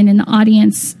other women in the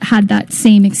audience had that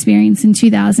same experience in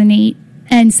 2008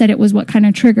 and said it was what kind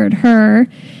of triggered her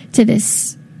to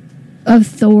this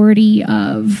authority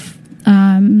of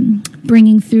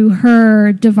bringing through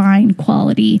her divine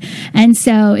quality. And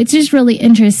so it's just really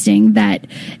interesting that,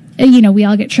 we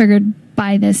all get triggered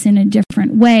by this in a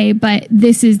different way, but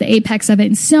this is the apex of it.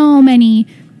 And so many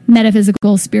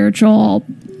metaphysical, spiritual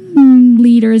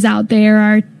leaders out there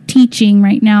are teaching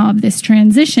right now of this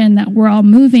transition that we're all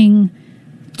moving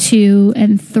to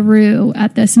and through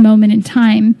at this moment in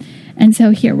time. And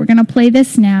so here, we're going to play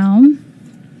this now.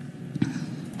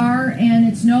 And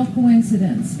it's no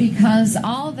coincidence, because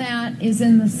all that is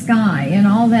in the sky and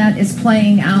all that is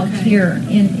playing out here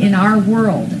in our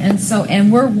world,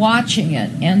 and we're watching it.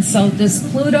 And so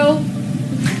this Pluto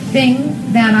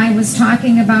thing that I was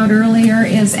talking about earlier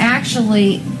is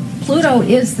actually, Pluto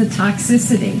is the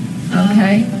toxicity,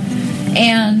 okay?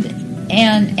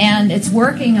 And it's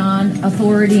working on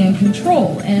authority and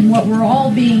control. And what we're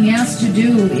all being asked to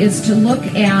do is to look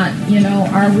at,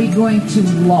 are we going to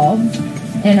love?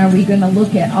 And are we going to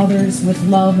look at others with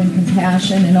love and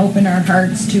compassion and open our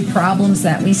hearts to problems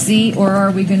that we see? Or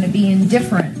are we going to be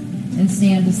indifferent and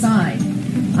stand aside?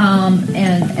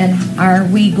 And are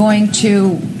we going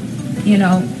to,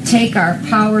 take our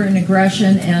power and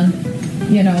aggression and,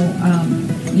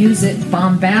 use it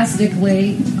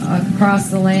bombastically across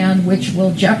the land, which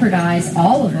will jeopardize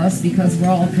all of us because we're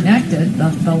all connected,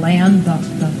 the land,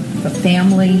 the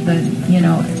family,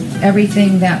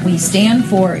 everything that we stand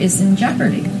for is in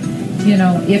jeopardy,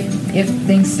 if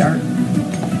things start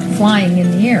flying in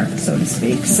the air, so to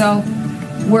speak. So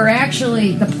we're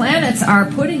actually, the planets are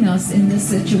putting us in this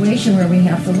situation where we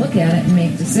have to look at it and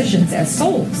make decisions as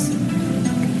souls.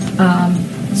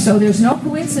 So there's no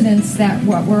coincidence that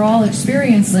what we're all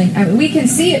experiencing, I mean, we can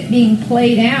see it being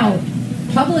played out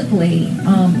publicly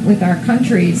with our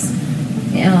countries,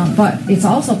 but it's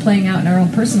also playing out in our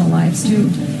own personal lives too.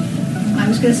 I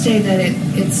was going to say that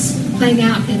it's playing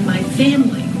out in my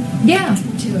family. Yeah.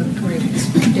 To a great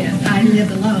extent. I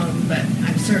live alone, but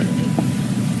I'm certainly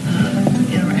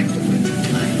interactive with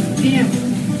my family,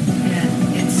 and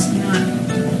it's not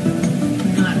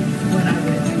what I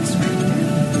would have expected.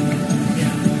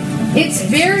 It's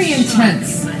very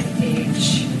intense.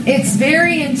 It's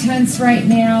very intense right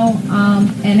now,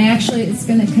 and actually it's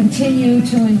going to continue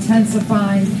to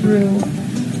intensify through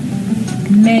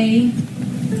May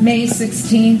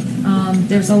 16th.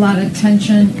 There's a lot of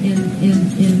tension in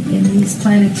these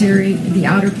the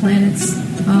outer planets,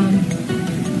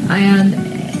 and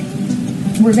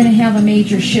we're going to have a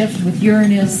major shift with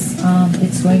Uranus.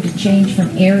 It's going to change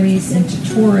from Aries into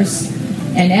Taurus.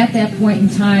 And at that point in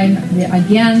time,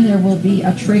 again, there will be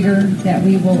a trigger that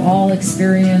we will all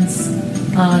experience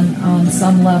on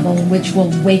some level, which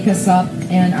will wake us up,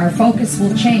 and our focus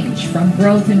will change from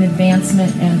growth and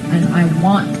advancement, and I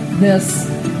want this,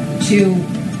 to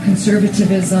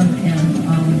conservatism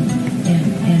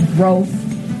and growth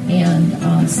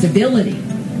and stability.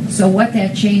 So what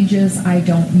that changes, I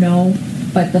don't know.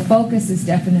 But the focus is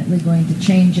definitely going to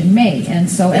change in May. And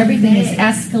so everything is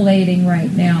escalating right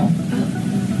now.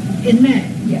 In May?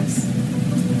 Yes.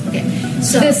 Okay.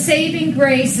 So the saving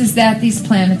grace is that these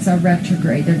planets are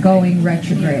retrograde. They're going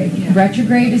retrograde. Yeah.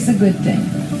 Retrograde is a good thing.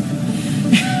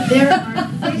 There are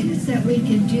things that we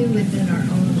can do within our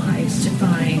own lives to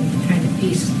find kind of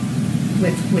peace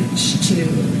with which to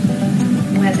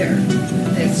weather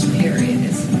this period.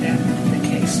 Is that the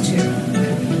case too?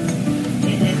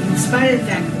 In spite of the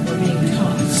fact that we're being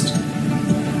tossed,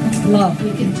 love.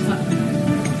 We can.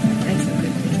 That's a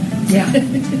good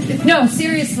thing. Yeah. No,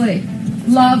 seriously.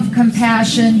 Love,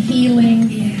 compassion, healing.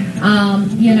 Yeah.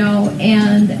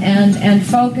 And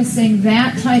focusing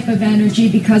that type of energy,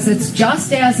 because it's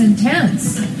just as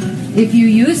intense. If you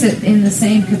use it in the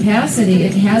same capacity,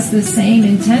 it has the same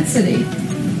intensity.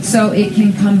 So it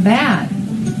can combat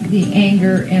the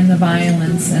anger and the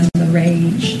violence and the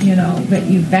rage, but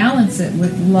you balance it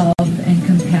with love and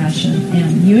compassion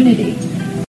and unity.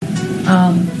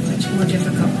 Much more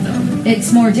difficult, though.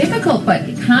 It's more difficult, but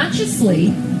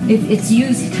consciously, if it's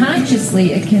used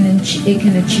consciously, it can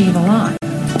achieve a lot.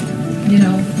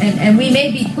 And we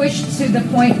may be pushed to the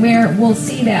point where we'll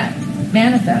see that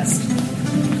manifest.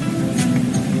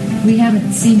 We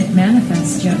haven't seen it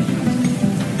manifest yet.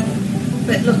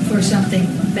 But look for something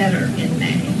better in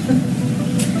May.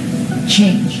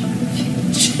 Change.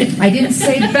 I didn't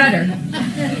say better.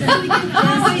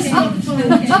 Change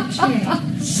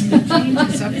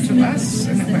is up to us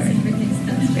in a way.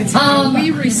 It's how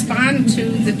we respond to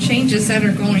the changes that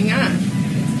are going on.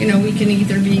 We can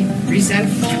either be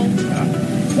resentful,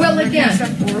 or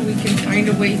we can find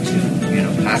a way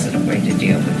to, positive way to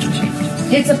deal with the changes.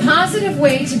 It's a positive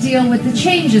way to deal with the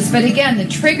changes, but again, the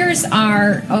triggers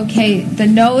are, the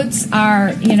nodes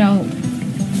are,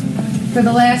 for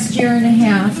the last year and a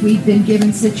half, we've been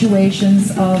given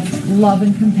situations of love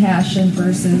and compassion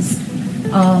versus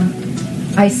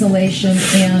isolation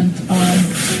and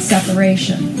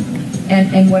separation.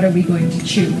 And what are we going to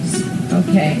choose?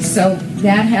 Okay, so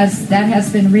that has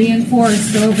been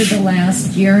reinforced over the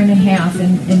last year and a half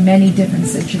in many different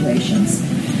situations.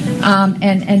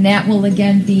 And that will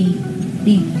again be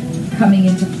coming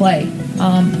into play.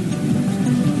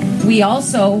 We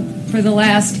also, for the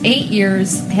last 8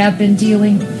 years, have been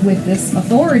dealing with this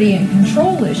authority and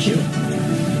control issue,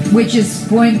 which is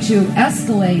going to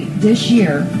escalate this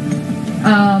year.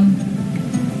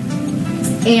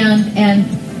 And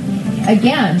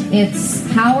again, it's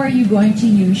how are you going to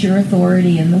use your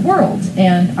authority in the world?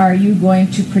 And are you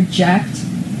going to project,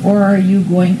 or are you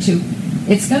going to...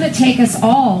 It's going to take us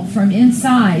all from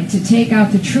inside to take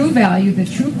out the true value, the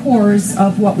true cores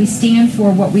of what we stand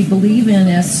for, what we believe in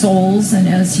as souls and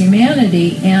as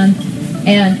humanity, and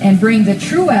bring the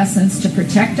true essence to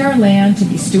protect our land, to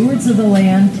be stewards of the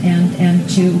land, and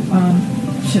to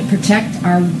protect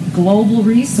our global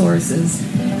resources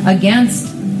against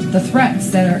the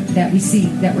threats that we see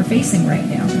that we're facing right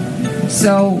now.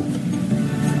 So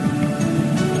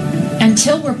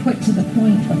until we're put to the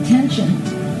point of tension,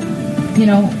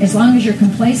 as long as you're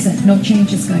complacent, no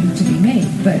change is going to be made.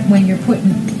 But when you're put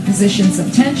in positions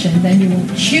of tension, then you will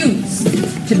choose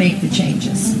to make the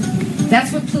changes.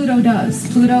 That's what Pluto does.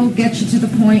 Pluto gets you to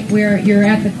the point where you're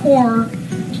at the core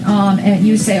and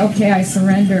you say, okay, I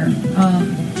surrender,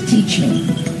 teach me,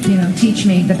 teach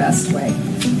me the best way,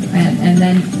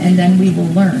 and then we will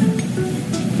learn.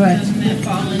 But doesn't that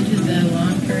fall into the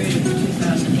long period of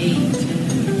 2008 to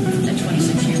the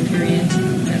 26-year period?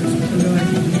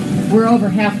 We're over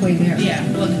halfway there. Yeah,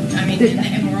 well, I mean,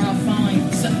 and we're all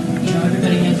following. So,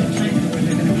 everybody has a time where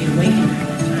they're going to be awakened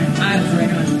at that time. I was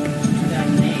right on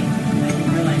 2008. I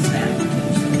didn't realize that.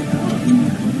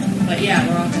 But yeah,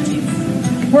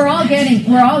 we're all going to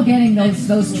be. We're all getting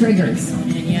those triggers.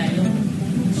 And yeah,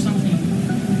 something.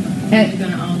 We're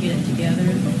going to all get it together.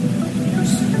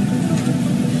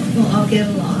 We'll all get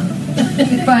along.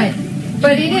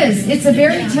 But it is. It's a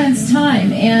very tense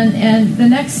time, and the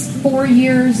next 4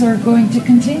 years are going to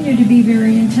continue to be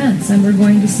very intense, and we're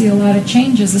going to see a lot of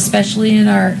changes, especially in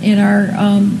our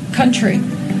country.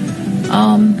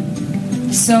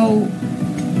 So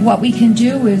what we can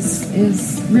do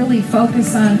is really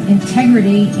focus on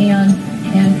integrity and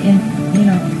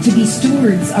to be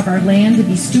stewards of our land, to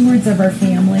be stewards of our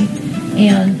family,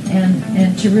 and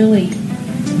to really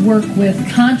work with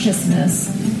consciousness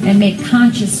and make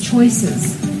conscious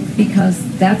choices, because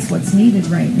that's what's needed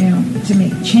right now to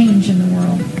make change in the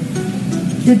world.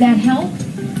 Did that help?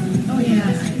 Oh, yeah.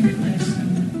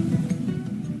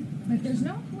 But there's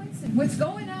no coincidence. What's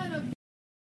going on up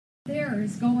there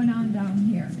is going on down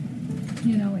here.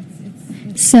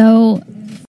 It's So,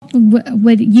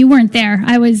 you weren't there.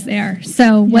 I was there.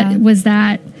 So, what was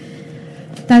that?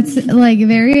 That's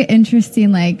very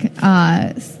interesting.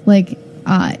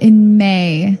 In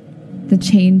May, the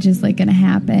change is going to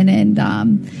happen, and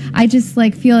I just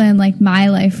feel in my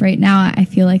life right now, I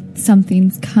feel like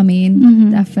something's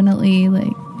coming. Definitely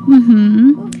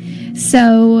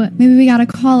So maybe we got a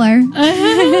caller.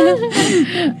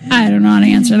 I don't know how to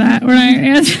answer that. We're not going to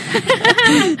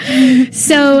answer.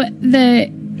 So the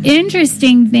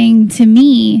interesting thing to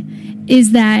me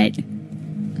is that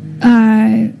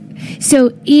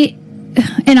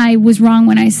and I was wrong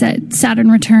when I said Saturn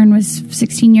return was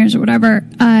 16 years or whatever.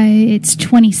 It's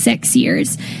 26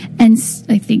 years. And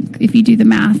I think if you do the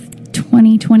math,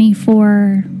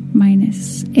 2024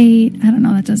 minus 8, I don't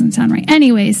know, that doesn't sound right.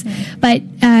 Anyways, but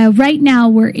right now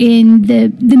we're in the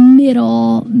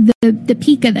middle, the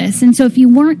peak of this. And so if you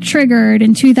weren't triggered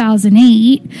in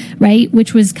 2008, right,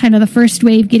 which was kind of the first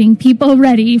wave getting people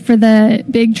ready for the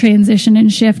big transition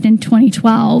and shift in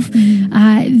 2012,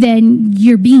 then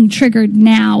you're being triggered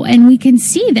now. And we can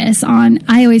see this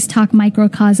I always talk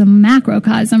microcosm,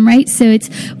 macrocosm, right? So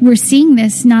we're seeing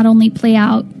this not only play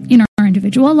out in our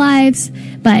individual lives,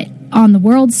 but on the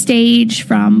world stage,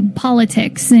 from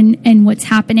politics and what's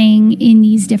happening in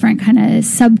these different kind of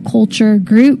subculture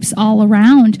groups all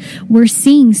around. We're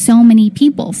seeing so many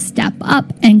people step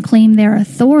up and claim their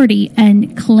authority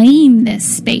and claim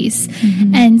this space.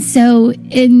 And so,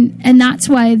 and that's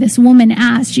why this woman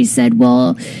asked, she said,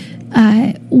 well,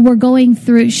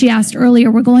 she asked earlier,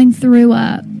 we're going through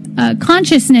a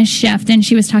consciousness shift, and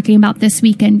she was talking about this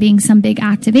weekend being some big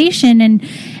activation, and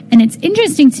it's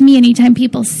interesting to me anytime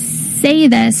people say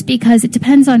this, because it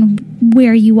depends on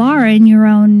where you are in your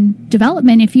own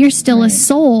development. If you're still a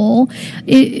soul,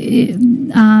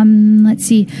 let's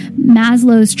see,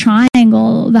 Maslow's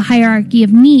triangle, the hierarchy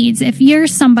of needs. If you're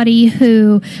somebody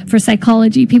who, for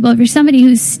psychology people, if you're somebody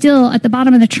who's still at the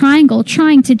bottom of the triangle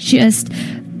trying to just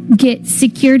get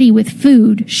security with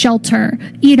food, shelter,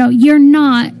 you're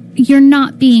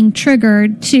not being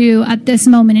triggered to, at this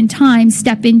moment in time,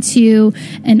 step into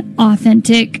an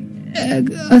authentic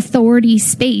authority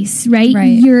space, right?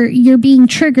 You're being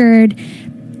triggered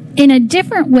in a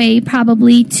different way,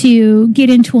 probably, to get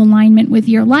into alignment with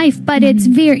your life, but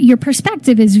your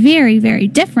perspective is very, very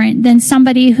different than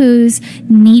somebody whose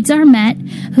needs are met,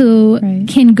 who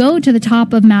can go to the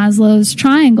top of Maslow's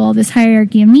triangle, this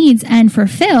hierarchy of needs, and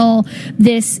fulfill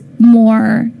this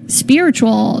more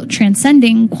spiritual,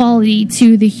 transcending quality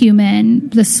to the human,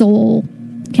 the soul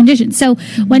condition. So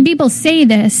when people say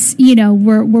this,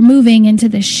 we're moving into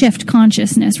this shift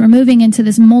consciousness, we're moving into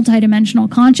this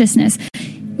multidimensional consciousness.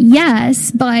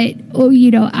 Yes, but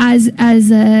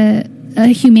as a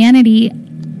humanity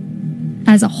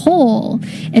as a whole,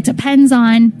 it depends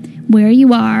on where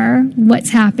you are,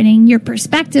 what's happening, your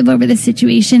perspective over the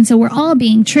situation. So we're all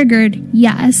being triggered,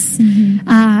 yes.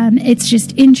 It's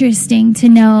just interesting to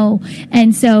know.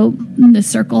 And so the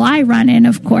circle I run in,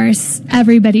 of course,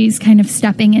 everybody's kind of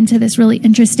stepping into this really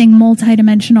interesting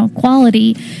multidimensional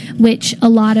quality, which a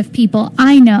lot of people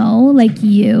I know, like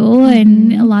you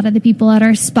and a lot of the people at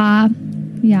our spa,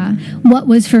 what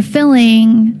was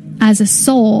fulfilling as a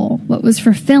soul, what was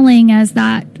fulfilling as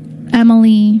that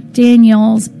Emily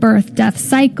Daniels birth death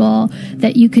cycle,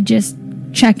 that you could just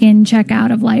check in, check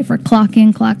out of life, or clock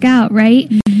in, clock out, right?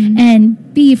 Mm-hmm.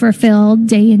 And be fulfilled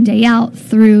day in, day out.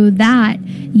 Through that,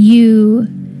 you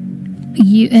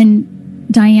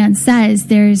and Diane says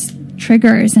there's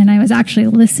triggers, and I was actually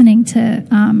listening to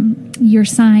your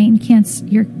sign,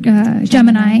 your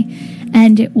Gemini,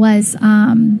 and it was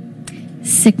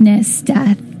sickness,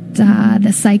 death,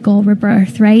 the cycle,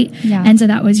 rebirth, right? Yeah. And so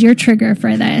that was your trigger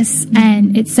for this. Mm-hmm.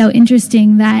 And it's so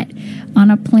interesting that on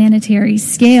a planetary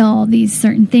scale, these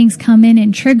certain things come in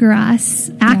and trigger us,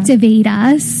 activate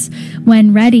us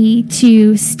when ready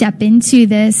to step into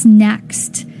this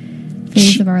next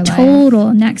phase of our life.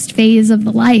 Total next phase of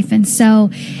the life. And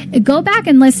so go back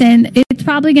and listen. It's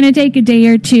probably going to take a day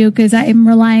or two because I'm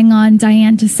relying on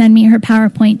Diane to send me her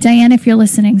PowerPoint. Diane, if you're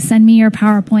listening, send me your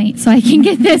PowerPoint so I can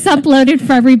get this uploaded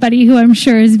for everybody who I'm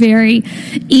sure is very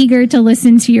eager to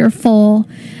listen to your full.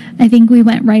 I think we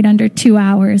went right under 2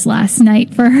 hours last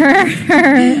night for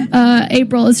her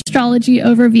April astrology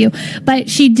overview. But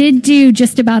she did do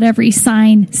just about every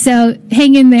sign. So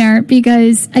hang in there,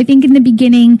 because I think in the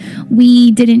beginning we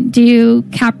didn't do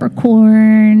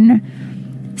Capricorn,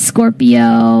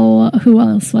 Scorpio. Who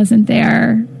else wasn't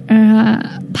there?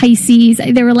 Pisces.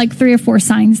 There were like 3 or 4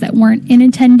 signs that weren't in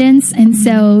attendance, and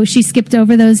so she skipped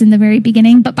over those in the very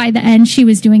beginning, but by the end she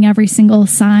was doing every single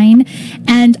sign,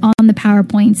 and on the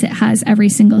PowerPoints it has every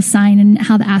single sign and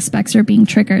how the aspects are being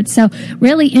triggered. So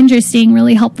really interesting,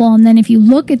 really helpful. And then if you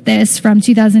look at this from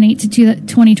 2008 to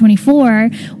 2024,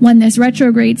 when this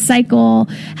retrograde cycle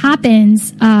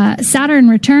happens, Saturn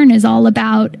return is all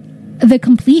about the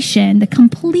completion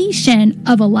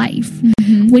of a life,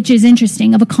 mm-hmm. which is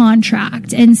interesting, of a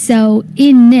contract. And so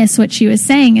in this, what she was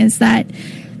saying is that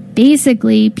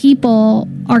basically people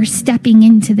are stepping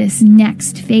into this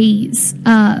next phase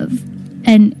of,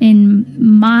 and in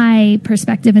my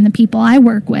perspective and the people I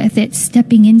work with, it's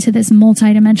stepping into this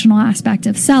multidimensional aspect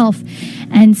of self.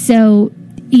 And so,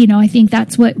 I think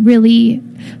that's what really,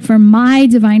 for my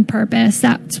divine purpose,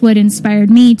 that's what inspired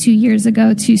me 2 years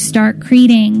ago to start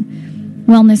creating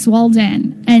Wellness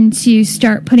Walden and to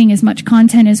start putting as much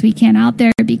content as we can out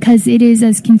there, because it is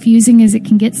as confusing as it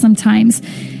can get sometimes.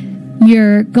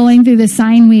 You're going through the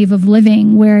sine wave of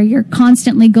living where you're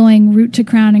constantly going root to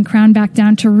crown and crown back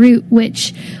down to root,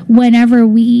 which whenever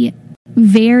we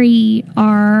vary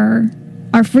our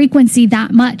frequency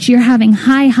that much, you're having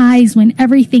high highs when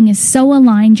everything is so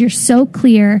aligned, you're so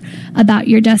clear about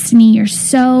your destiny, you're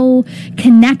so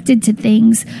connected to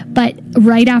things, but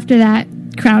right after that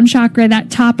crown chakra, that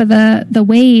top of the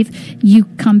wave, you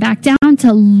come back down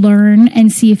to learn and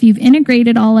see if you've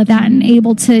integrated all of that and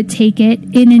able to take it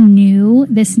in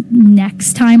this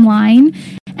next timeline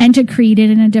and to create it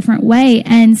in a different way.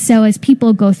 And so as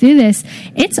people go through this,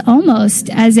 it's almost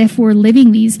as if we're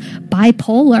living these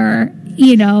bipolar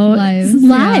lives.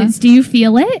 Yeah. Do you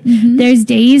feel it? Mm-hmm. There's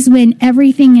days when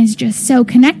everything is just so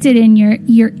connected and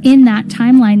you're in that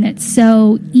timeline that's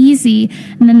so easy,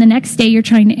 and then the next day you're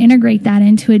trying to integrate that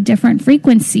into a different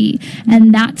frequency.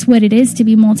 And that's what it is to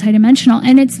be multidimensional.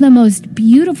 And it's the most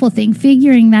beautiful thing,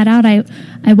 figuring that out.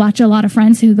 I watch a lot of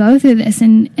friends who go through this,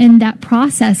 and that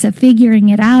process of figuring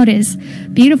it out is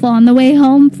beautiful. On the way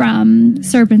home from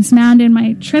Serpent's Mound in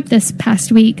my trip this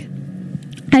past week,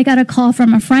 I got a call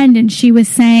from a friend, and she was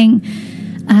saying,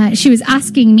 she was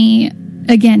asking me,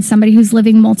 again, somebody who's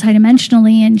living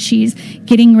multidimensionally, and she's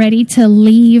getting ready to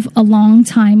leave a long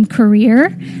time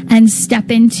career and step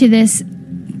into this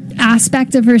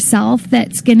aspect of herself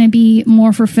that's going to be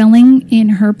more fulfilling in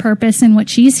her purpose and what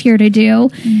she's here to do.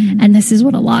 Mm-hmm. And this is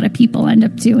what a lot of people end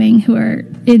up doing who are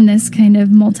in this kind of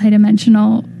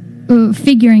multidimensional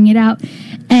figuring it out.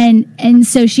 And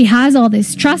so she has all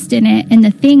this trust in it. And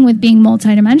the thing with being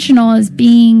multidimensional is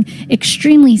being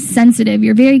extremely sensitive.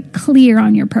 You're very clear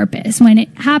on your purpose. When it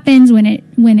happens, when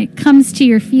it comes to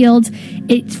your field,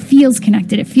 it feels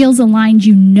connected. It feels aligned.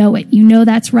 You know it. You know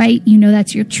that's right. You know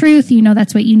that's your truth. You know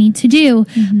that's what you need to do.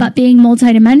 Mm-hmm. But being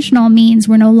multidimensional means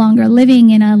we're no longer living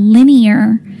in a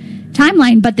linear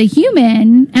timeline. But the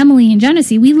human, Emily and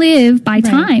Genesee, we live by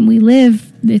time. We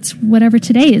live, it's whatever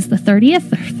today is, the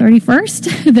 30th or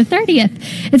 31st? The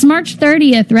 30th. It's March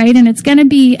 30th, right? And it's going to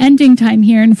be ending time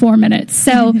here in 4 minutes.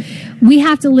 So we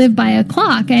have to live by a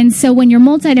clock. And so when you're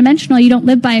multidimensional, you don't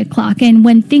live by a clock. And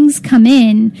when things come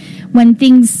in, when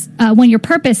your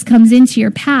purpose comes into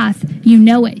your path, you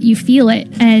know it, you feel it.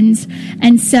 And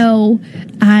so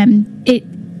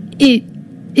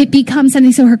it becomes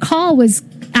something. So her call was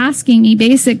asking me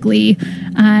basically,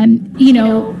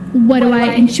 what do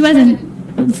I, and she wasn't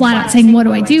flat out saying, what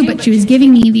do I do? But she was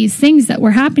giving me these things that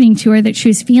were happening to her, that she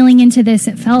was feeling into this.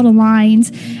 It felt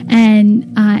aligned.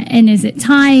 And is it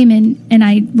time? And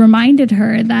I reminded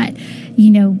her that,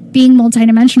 being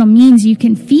multidimensional means you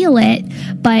can feel it.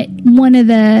 But one of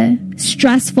the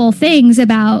stressful things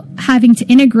about having to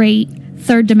integrate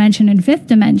third dimension and fifth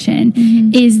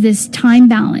dimension is this time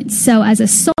balance. So as a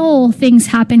soul, things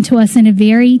happen to us in a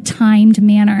very timed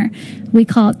manner. We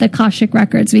call it the Akashic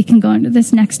records. We can go into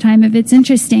this next time if it's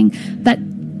interesting. But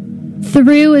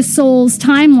through a soul's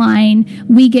timeline,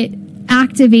 we get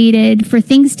activated for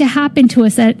things to happen to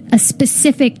us at a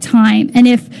specific time. And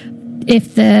if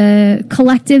the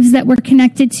collectives that we're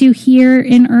connected to here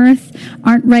in Earth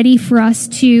aren't ready for us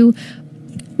to,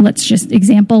 let's just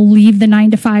example, leave the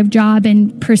 9-to-5 job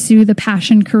and pursue the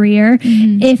passion career.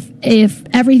 If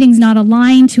everything's not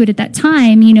aligned to it at that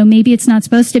time, maybe it's not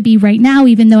supposed to be right now,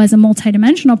 even though as a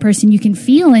multidimensional person, you can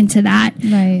feel into that.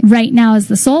 Right now as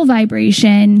the soul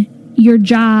vibration, your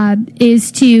job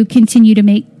is to continue to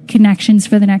make connections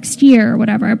for the next year or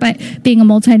whatever. But being a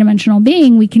multidimensional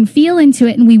being, we can feel into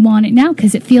it and we want it now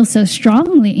because it feels so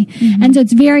strongly. And so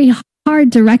it's very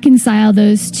hard to reconcile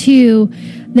those two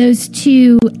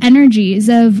energies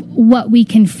of what we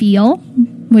can feel,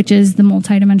 which is the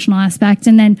multidimensional aspect,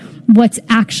 and then what's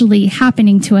actually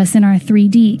happening to us in our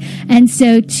 3D. And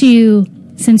so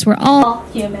since we're all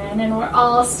human and we're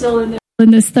all still in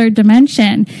this third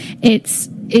dimension, it's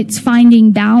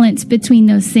finding balance between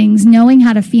those things, knowing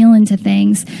how to feel into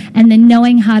things, and then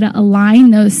knowing how to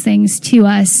align those things to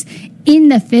us in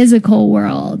the physical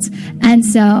world.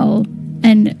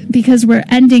 And because we're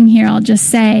ending here, I'll just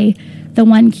say the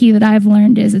one key that I've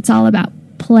learned is it's all about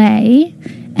play,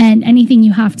 and anything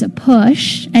you have to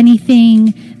push,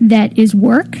 anything that is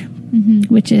work,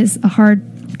 which is a hard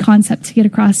concept to get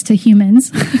across to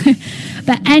humans,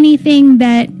 but anything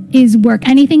that is work,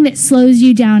 anything that slows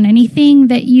you down, anything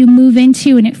that you move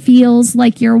into and it feels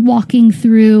like you're walking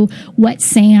through wet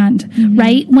sand,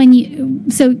 right?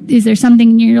 So is there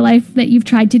something in your life that you've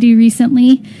tried to do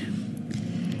recently?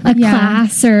 A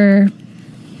class or...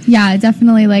 Yeah,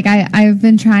 definitely. Like I've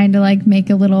been trying to make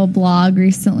a little blog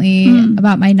recently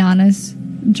about my Nana's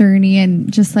journey,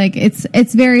 and just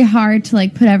it's very hard to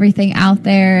put everything out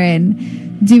there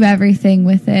and do everything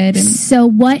with it. And so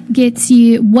what's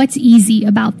easy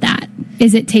about that?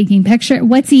 Is it taking picture?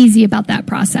 What's easy about that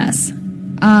process?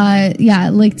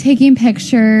 Taking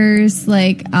pictures,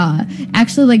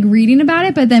 actually reading about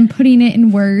it, but then putting it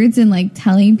in words and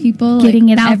telling people, getting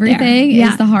it out everything there.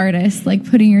 is the hardest,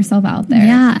 putting yourself out there.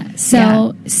 Yeah.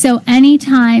 So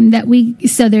anytime that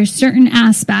there's certain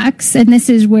aspects, and this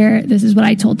is what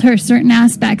I told her, certain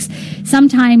aspects,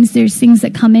 sometimes there's things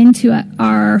that come into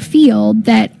our field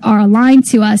that are aligned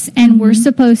to us, and we're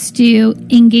supposed to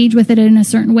engage with it in a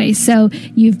certain way. So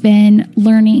you've been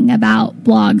learning about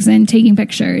blogs and taking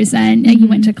pictures, and you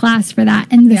went to class for that,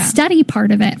 and the study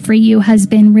part of it for you has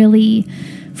been really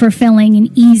fulfilling and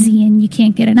easy, and you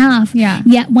can't get enough.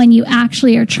 Yet when you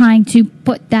actually are trying to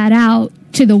put that out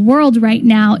to the world right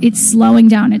now, it's slowing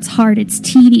down, it's hard, it's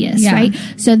tedious, right?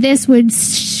 So this would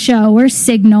show or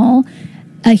signal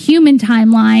a human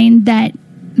timeline that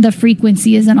the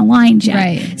frequency isn't aligned yet.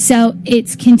 Right. So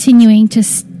it's continuing to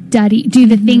do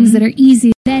the things that are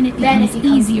easy. Then it's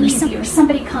easier.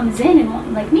 Somebody comes in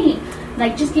and like me,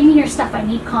 just give me your stuff. I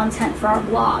need content for our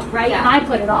blog, right? And I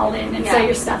put it all in, and so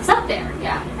your stuff's up there.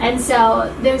 And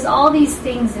so there's all these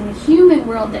things in the human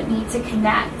world that need to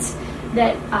connect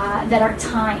that are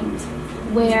timed,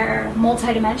 where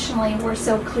multidimensionally we're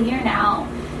so clear now,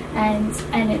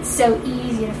 and it's so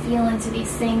easy to feel into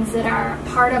these things that are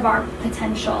part of our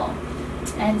potential.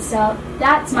 And so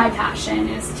that's my passion,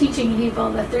 is teaching people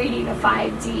the 3D to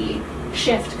 5D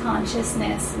shift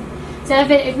consciousness. So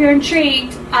if you're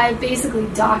intrigued, I've basically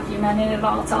documented it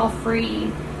all. It's all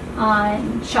free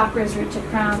on Chakras Root to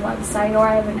Crown website, or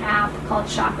I have an app called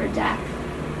Chakra Deck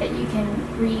that you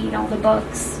can read all the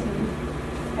books.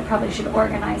 And I probably should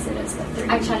organize it as the 3D.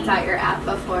 I checked out your app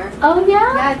before. Oh,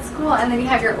 yeah? Yeah, it's cool. And then you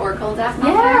have your Oracle deck on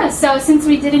there. Yeah, so since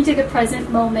we didn't do the present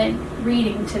moment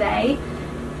reading today,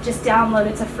 just download.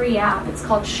 It's a free app. It's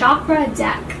called Chakra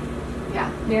Deck. Yeah.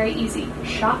 Very easy.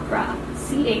 Chakra.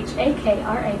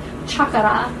 Chakra.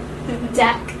 Chakra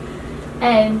Deck.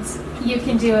 And you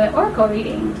can do an oracle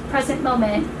reading, present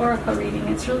moment oracle reading.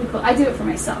 It's really cool. I do it for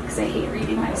myself because I hate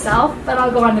reading myself, but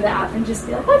I'll go onto the app and just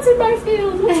be like, what's in my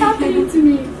field? What's happening to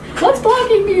me? What's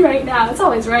blocking me right now? It's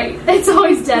always right. It's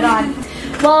always dead on.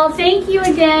 Well, thank you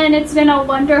again. It's been a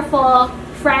wonderful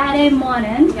Friday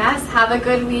morning. Yes, have a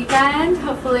good weekend.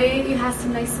 Hopefully you have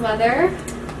some nice weather.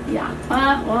 Yeah.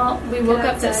 Well, we woke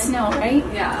up to snow, right?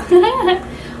 Yeah.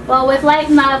 Well, with light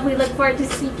and love, we look forward to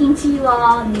speaking to you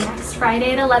all next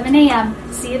Friday at 11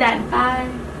 a.m. See you then. Bye.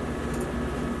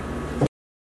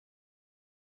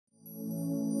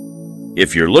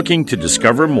 If you're looking to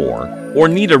discover more or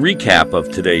need a recap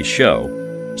of today's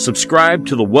show, subscribe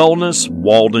to the Wellness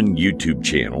Walden YouTube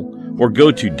channel or go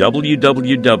to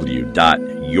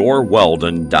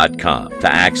www.yourweldon.com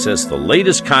to access the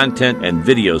latest content and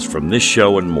videos from this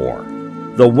show and more.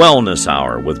 The Wellness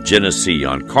Hour with Genesee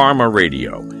on Karma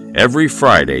Radio every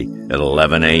Friday at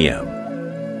 11 a.m.